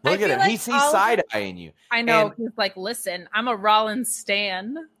 Look at him. Like He's side-eyeing you. I know. And he's like, listen, I'm a Rollins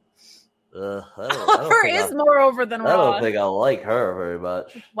stan. Oliver is more over than Raw. I don't think I like her very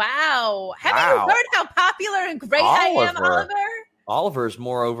much. Wow. Have you heard how popular and great I am, Oliver? Oliver's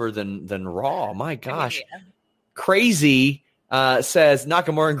more over than Raw. My gosh. Yeah. Crazy says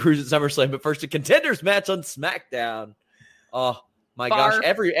Nakamura and Cruz at SummerSlam, but first a contenders match on SmackDown. Oh, my gosh.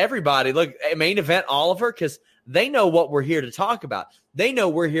 Everybody, look, main event Oliver, because they know what we're here to talk about. They know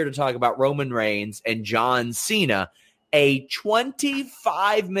we're here to talk about Roman Reigns and John Cena, a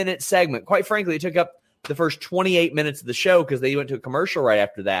 25-minute segment. Quite frankly, it took up the first 28 minutes of the show because they went to a commercial right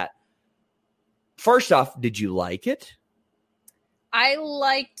after that. First off, did you like it? I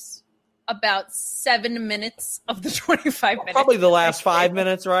liked about 7 minutes of the 25 minutes. Probably the last 5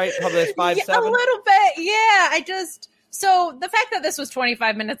 minutes, right? Probably the last 7. A little bit, yeah. So the fact that this was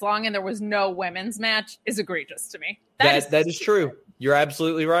 25 minutes long and there was no women's match is egregious to me. That is true. You're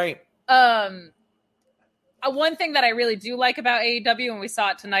absolutely right. One thing that I really do like about AEW, and we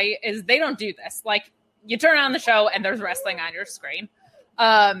saw it tonight, is they don't do this. Like, you turn on the show and there's wrestling on your screen.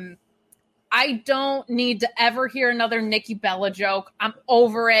 I don't need to ever hear another Nikki Bella joke. I'm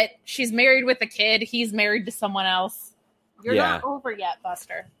over it. She's married with a kid. He's married to someone else. You're not over yet,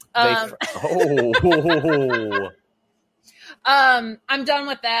 Buster. I'm done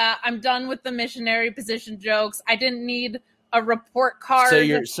with that. I'm done with the missionary position jokes. I didn't need a report card. So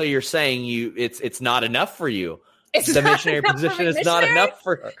you're saying it's not enough for you. The missionary position is not enough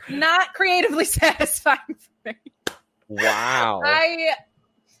for her. Not creatively satisfying for me. Wow.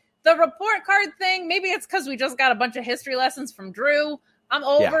 The report card thing, maybe it's because we just got a bunch of history lessons from Drew. I'm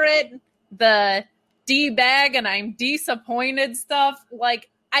over it. The D-bag and I'm disappointed stuff. What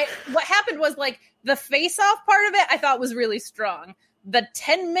happened was the face-off part of it I thought was really strong. The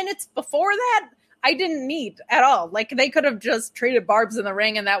 10 minutes before that, I didn't need at all. They could have just traded barbs in the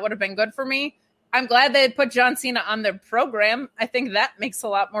ring and that would have been good for me. I'm glad they had put John Cena on their program. I think that makes a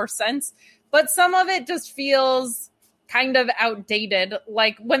lot more sense. But some of it just feels kind of outdated.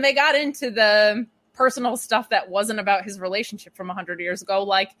 Like when they got into the personal stuff that wasn't about his relationship from 100 years ago,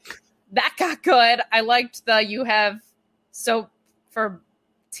 that got good. I liked the you have soap for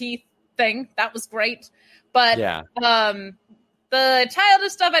teeth thing. That was great. But the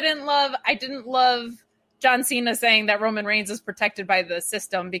childish stuff I didn't love. I didn't love John Cena saying that Roman Reigns is protected by the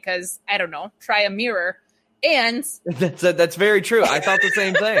system because, I don't know, try a mirror. And that's very true. I thought the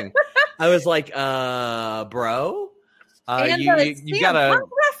same thing. I was like, bro, you got a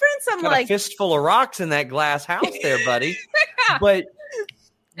reference. I'm got a fistful of rocks in that glass house there, buddy. But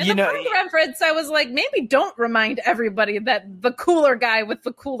reference, I was like, maybe don't remind everybody that the cooler guy with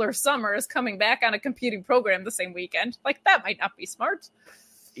the cooler summer is coming back on a competing program the same weekend. That might not be smart.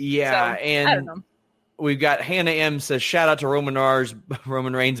 Yeah, so, and I don't know. We've got Hannah M says, shout out to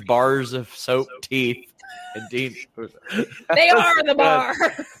Roman Reigns bars of soap teeth. Indeed. They are the bar.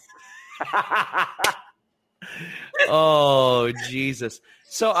 Oh, Jesus.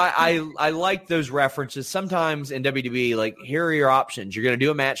 So I like those references. Sometimes in WWE, here are your options. You're going to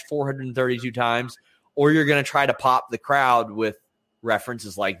do a match 432 times, or you're going to try to pop the crowd with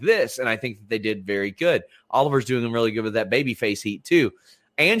references like this. And I think that they did very good. Oliver's doing really good with that babyface heat too.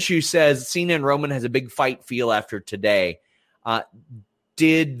 Anshu says Cena and Roman has a big fight feel after today.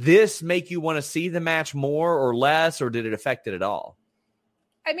 Did this make you want to see the match more or less, or did it affect it at all?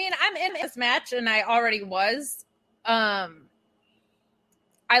 I mean, I'm in this match, and I already was. I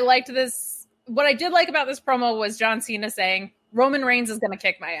liked this. What I did like about this promo was John Cena saying, Roman Reigns is going to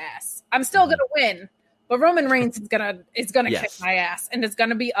kick my ass. I'm still going to win, but Roman Reigns is going to kick my ass, and it's going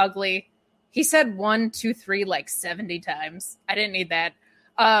to be ugly. He said 1, 2, 3 70 times. I didn't need that.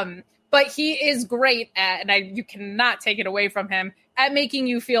 But he is great at, and you cannot take it away from him, at making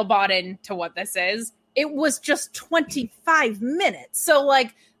you feel bought into what this is. It was just 25 minutes. So,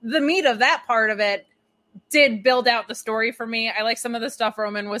 the meat of that part of it did build out the story for me. I like some of the stuff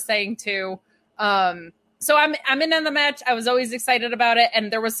Roman was saying, too. So I'm in on the match. I was always excited about it,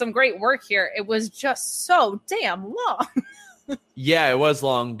 and there was some great work here. It was just so damn long. Yeah, it was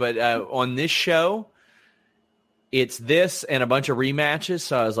long, but on this show, it's this and a bunch of rematches,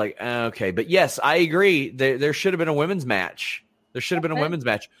 so I was like, okay. But yes, I agree. There should have been a women's match.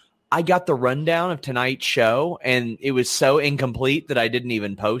 I got the rundown of tonight's show, and it was so incomplete that I didn't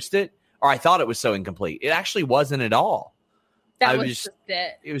even post it. or I thought it was so incomplete. It actually wasn't at all. That was just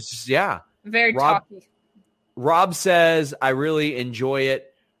it. It was just, yeah. Very talky. Rob says, I really enjoy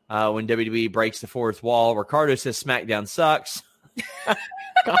it when WWE breaks the fourth wall. Ricardo says Smackdown sucks.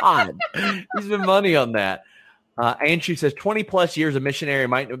 God, he's been money on that. Andrew says 20 plus years of missionary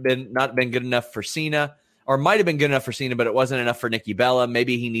might have been not been good enough for Cena, or might have been good enough for Cena, but it wasn't enough for Nikki Bella.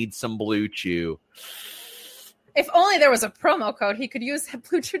 Maybe he needs some Blue Chew. If only there was a promo code he could use at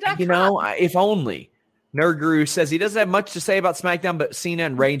BlueChew.com. You know, if only. Nerd Guru says he doesn't have much to say about SmackDown, but Cena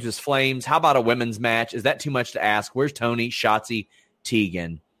and Reigns was flames. How about a women's match? Is that too much to ask? Where's Tony, Shotzi,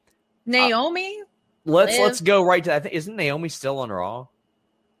 Tegan? Naomi? Let's go right to, I think, isn't Naomi still on Raw?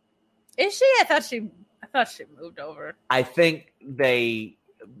 Is she? I thought she moved over. I think the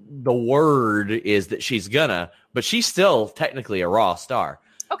word is that she's gonna, but she's still technically a Raw star.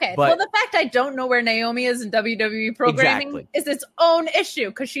 Okay, but, well, the fact I don't know where Naomi is in WWE programming is its own issue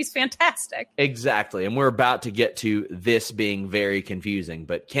because she's fantastic. Exactly, and we're about to get to this being very confusing.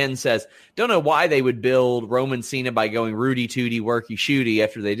 But Ken says, don't know why they would build Roman Cena by going Rudy Tooty, Worky Shooty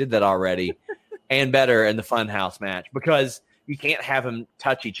after they did that already, and better in the Funhouse match, because you can't have them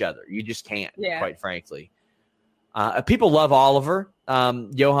touch each other. You just can't, quite frankly. People love Oliver.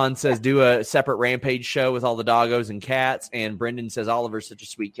 Johan says, do a separate Rampage show with all the doggos and cats. And Brendan says, Oliver's such a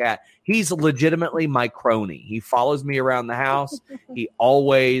sweet cat. He's legitimately my crony. He follows me around the house. He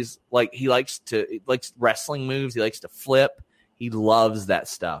always, he likes wrestling moves. He likes to flip. He loves that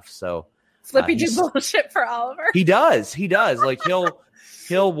stuff. So Flippy do bullshit for Oliver. He does. Like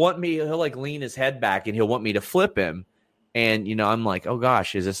he'll want me, he'll lean his head back and he'll want me to flip him. And, I'm like, oh,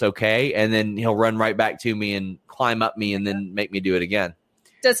 gosh, is this okay? And then he'll run right back to me and climb up me and then make me do it again.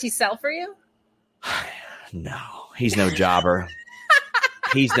 Does he sell for you? No, he's no jobber.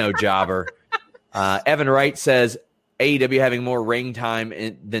 Evan Wright says, AEW having more ring time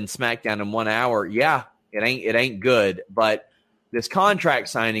than SmackDown in 1 hour. Yeah, it ain't good. But this contract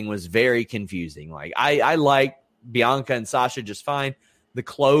signing was very confusing. I like Bianca and Sasha just fine. The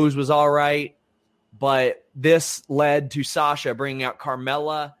close was all right. But this led to Sasha bringing out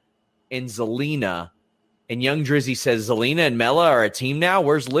Carmella and Zelina. And Young Drizzy says, Zelina and Mella are a team now?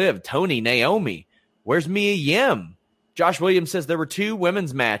 Where's Liv? Tony, Naomi? Where's Mia Yim? Josh Williams says there were 2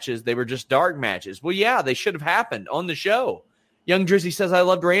 women's matches. They were just dark matches. Well, yeah, they should have happened on the show. Young Drizzy says, I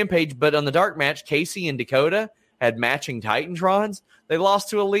loved Rampage, but on the dark match, Casey and Dakota had matching Titantrons. They lost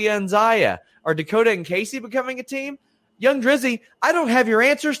to Aaliyah and Zaya. Are Dakota and Casey becoming a team? Young Drizzy, I don't have your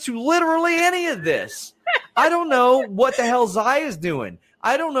answers to literally any of this. I don't know what the hell Zaya's doing.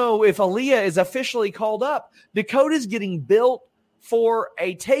 I don't know if Aaliyah is officially called up. Dakota's getting built for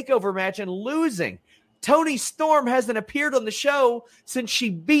a takeover match and losing. Toni Storm hasn't appeared on the show since she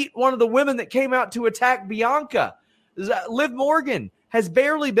beat one of the women that came out to attack Bianca. Liv Morgan has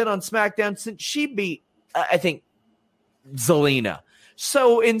barely been on SmackDown since she beat, I think, Zelina.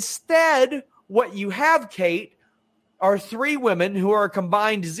 So instead, what you have, Kate, are 3 women who are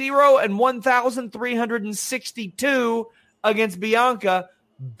combined 0 and 1,362 against Bianca,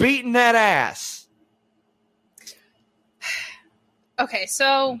 beating that ass. Okay,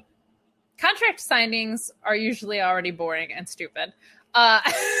 so contract signings are usually already boring and stupid. I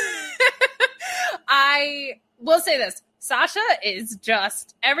will say this. Sasha is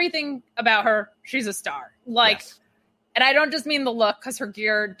just everything about her. She's a star. Yes. And I don't just mean the look because her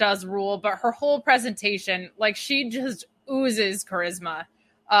gear does rule, but her whole presentation, she just oozes charisma.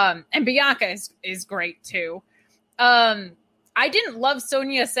 And Bianca is great too. I didn't love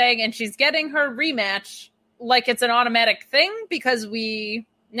Sonya saying, and she's getting her rematch like it's an automatic thing because we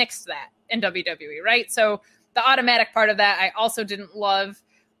nixed that in WWE, right? So the automatic part of that I also didn't love.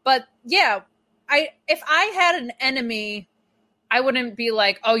 But yeah, if I had an enemy, I wouldn't be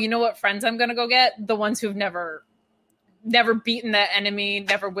like, oh, you know what friends I'm going to go get? The ones who've never beaten that enemy,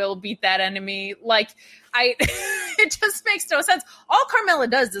 never will beat that enemy. It just makes no sense. All Carmella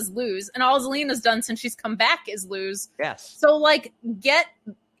does is lose, and all Zelina's done since she's come back is lose. Yes. So, get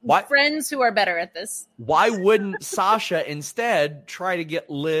friends who are better at this. Why wouldn't Sasha instead try to get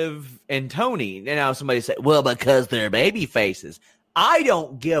Liv and Tony? And now somebody say, well, because they're baby faces. I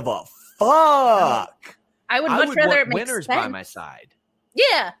don't give a fuck. I would much rather want winners by my side.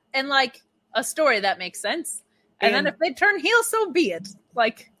 Yeah, and a story that makes sense. And then if they turn heel, so be it.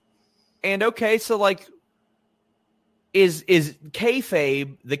 And okay, so is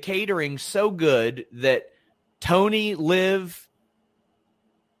kayfabe, the catering, so good that Tony, Liv,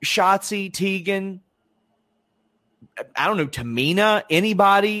 Shotzi, Tegan, I don't know, Tamina,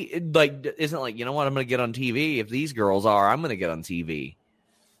 anybody isn't you know what, I'm going to get on TV. If these girls are, I'm going to get on TV.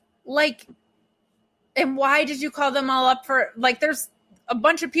 And why did you call them all up for there's a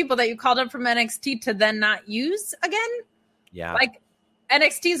bunch of people that you called up from NXT to then not use again. Yeah. Like,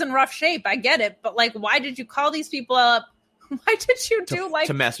 NXT's in rough shape. I get it. But, like, why did you call these people up? Why did you do,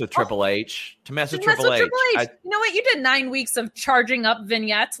 to mess with Triple H? To mess with Triple H. You know what? You did 9 weeks of charging up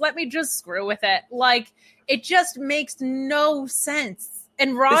vignettes. Let me just screw with it. Like, it just makes no sense.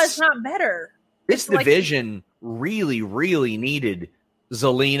 And Raw is not better. This division really, really needed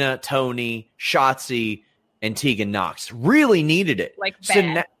Zelina, Tony, Shotzi, and Tegan Nox. Really needed it. Like,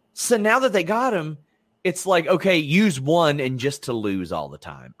 bad. So now that they got him, it's like, okay, use one and just to lose all the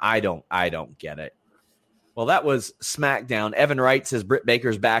time. I don't get it. Well, that was SmackDown. Evan Wright says Britt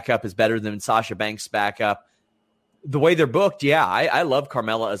Baker's backup is better than Sasha Banks' backup. The way they're booked, yeah, I love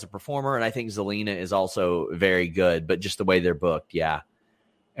Carmella as a performer, and I think Zelina is also very good, but just the way they're booked, yeah.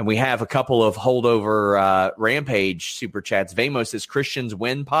 And we have a couple of holdover Rampage super chats. Vamos says Christian's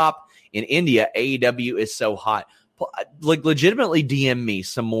win pop in India. AEW is so hot. Like, legitimately DM me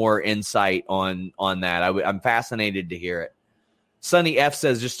some more insight on that. I'm fascinated to hear it. Sonny F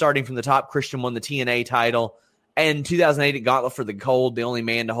says, just starting from the top, Christian won the TNA title. And 2008 at Gauntlet for the Gold, the only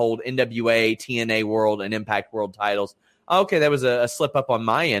man to hold NWA, TNA World, and Impact World titles. Okay, that was a slip up on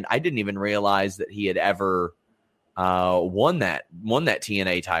my end. I didn't even realize that he had ever won that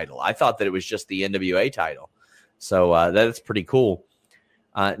TNA title. I thought that it was just the NWA title. So that's pretty cool.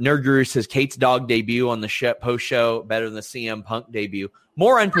 Nerd Guru says Kate's dog debut on the post show better than the CM Punk debut.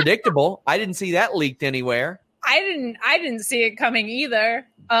 More unpredictable. I didn't see that leaked anywhere. I didn't see it coming either.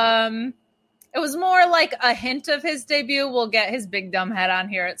 It was more like a hint of his debut. We'll get his big dumb head on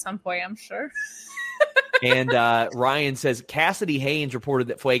here at some point, I'm sure. And Ryan says Cassidy Haynes reported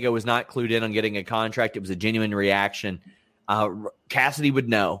that Fuego was not clued in on getting a contract. It was a genuine reaction. Cassidy would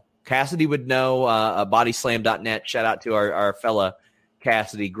know. Bodyslam.net. Shout out to our fella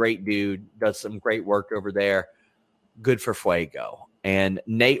Cassidy. Great dude. Does some great work over there. Good for Fuego. And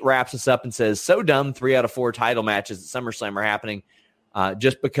Nate wraps us up and says, so dumb 3 out of 4 title matches at SummerSlam are happening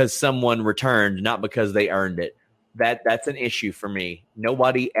just because someone returned, not because they earned it. That's an issue for me.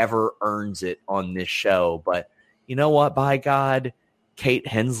 Nobody ever earns it on this show. But you know what? By God, Kate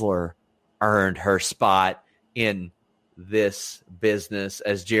Hensler earned her spot in this business,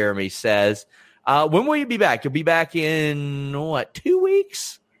 as Jeremy says. When will you be back? You'll be back in, 2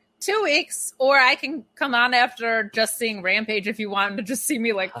 weeks? 2 weeks, or I can come on after just seeing Rampage if you want to just see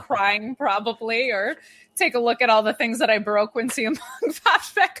me like crying probably, or take a look at all the things that I broke when CM Punk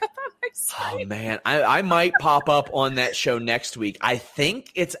popped back up on my side. Oh man, I might pop up on that show next week. I think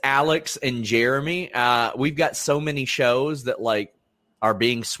it's Alex and Jeremy. We've got so many shows that like are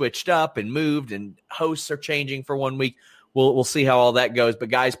being switched up and moved, and hosts are changing for 1 week. We'll see how all that goes. But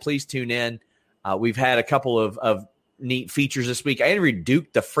guys, please tune in. We've had a couple of neat features this week. I interviewed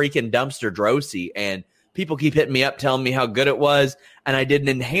Duke the freaking Dumpster Drosy, and people keep hitting me up telling me how good it was. And I did an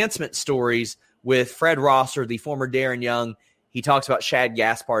enhancement stories with Fred Rosser, the former Darren Young. He talks about Shad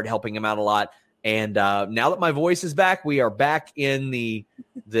Gaspard helping him out a lot. And now that my voice is back, we are back in the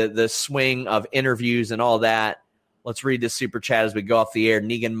swing of interviews and all that. Let's read this super chat as we go off the air.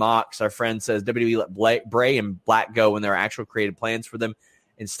 Negan Mox, our friend, says WWE let Bray and Black go when there are actual creative plans for them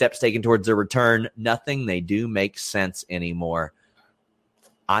and steps taken towards their return. Nothing they do makes sense anymore.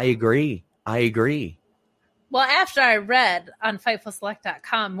 I agree. Well, after I read on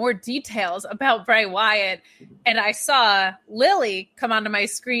FightfulSelect.com more details about Bray Wyatt, and I saw Lily come onto my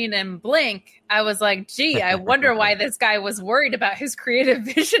screen and blink, I was like, gee, I wonder why this guy was worried about his creative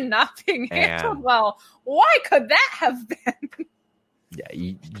vision not being handled well. Why could that have been?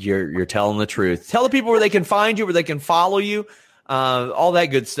 Yeah, you're telling the truth. Tell the people where they can find you, where they can follow you. All that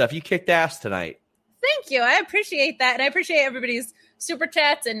good stuff. You kicked ass tonight. Thank you. I appreciate that. And I appreciate everybody's super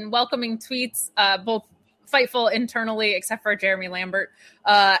chats and welcoming tweets, both Fightful internally, except for Jeremy Lambert,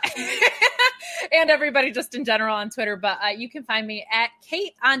 and everybody just in general on Twitter. But you can find me at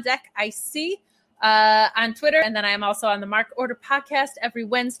Kate on Deck IC on Twitter. And then I am also on the Mark Order podcast every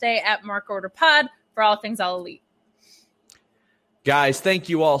Wednesday at Mark Order Pod for all things All Elite. Guys, thank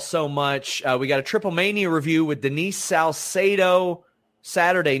you all so much. We got a Triple Mania review with Denise Salcedo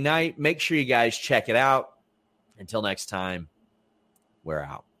Saturday night. Make sure you guys check it out. Until next time, we're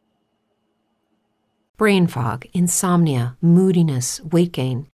out. Brain fog, insomnia, moodiness, weight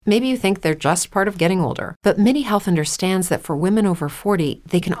gain. Maybe you think they're just part of getting older, but MIDI Health understands that for women over 40,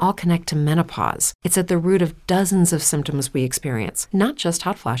 they can all connect to menopause. It's at the root of dozens of symptoms we experience, not just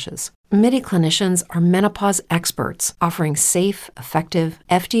hot flashes. MIDI clinicians are menopause experts, offering safe, effective,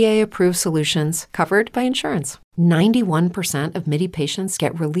 FDA-approved solutions covered by insurance. 91% of MIDI patients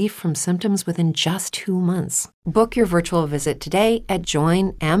get relief from symptoms within just 2 months. Book your virtual visit today at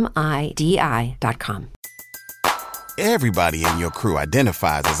joinmidi.com. Everybody in your crew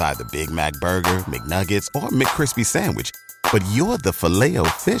identifies as either Big Mac Burger, McNuggets, or McCrispy Sandwich. But you're the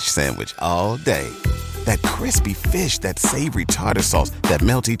Filet-O-Fish Sandwich all day. That crispy fish, that savory tartar sauce, that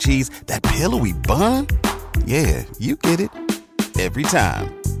melty cheese, that pillowy bun. Yeah, you get it. Every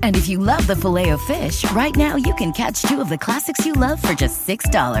time. And if you love the Filet-O-Fish, right now you can catch 2 of the classics you love for just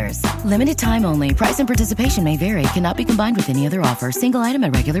 $6. Limited time only. Price and participation may vary. Cannot be combined with any other offer. Single item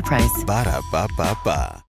at regular price. Ba-da-ba-ba-ba.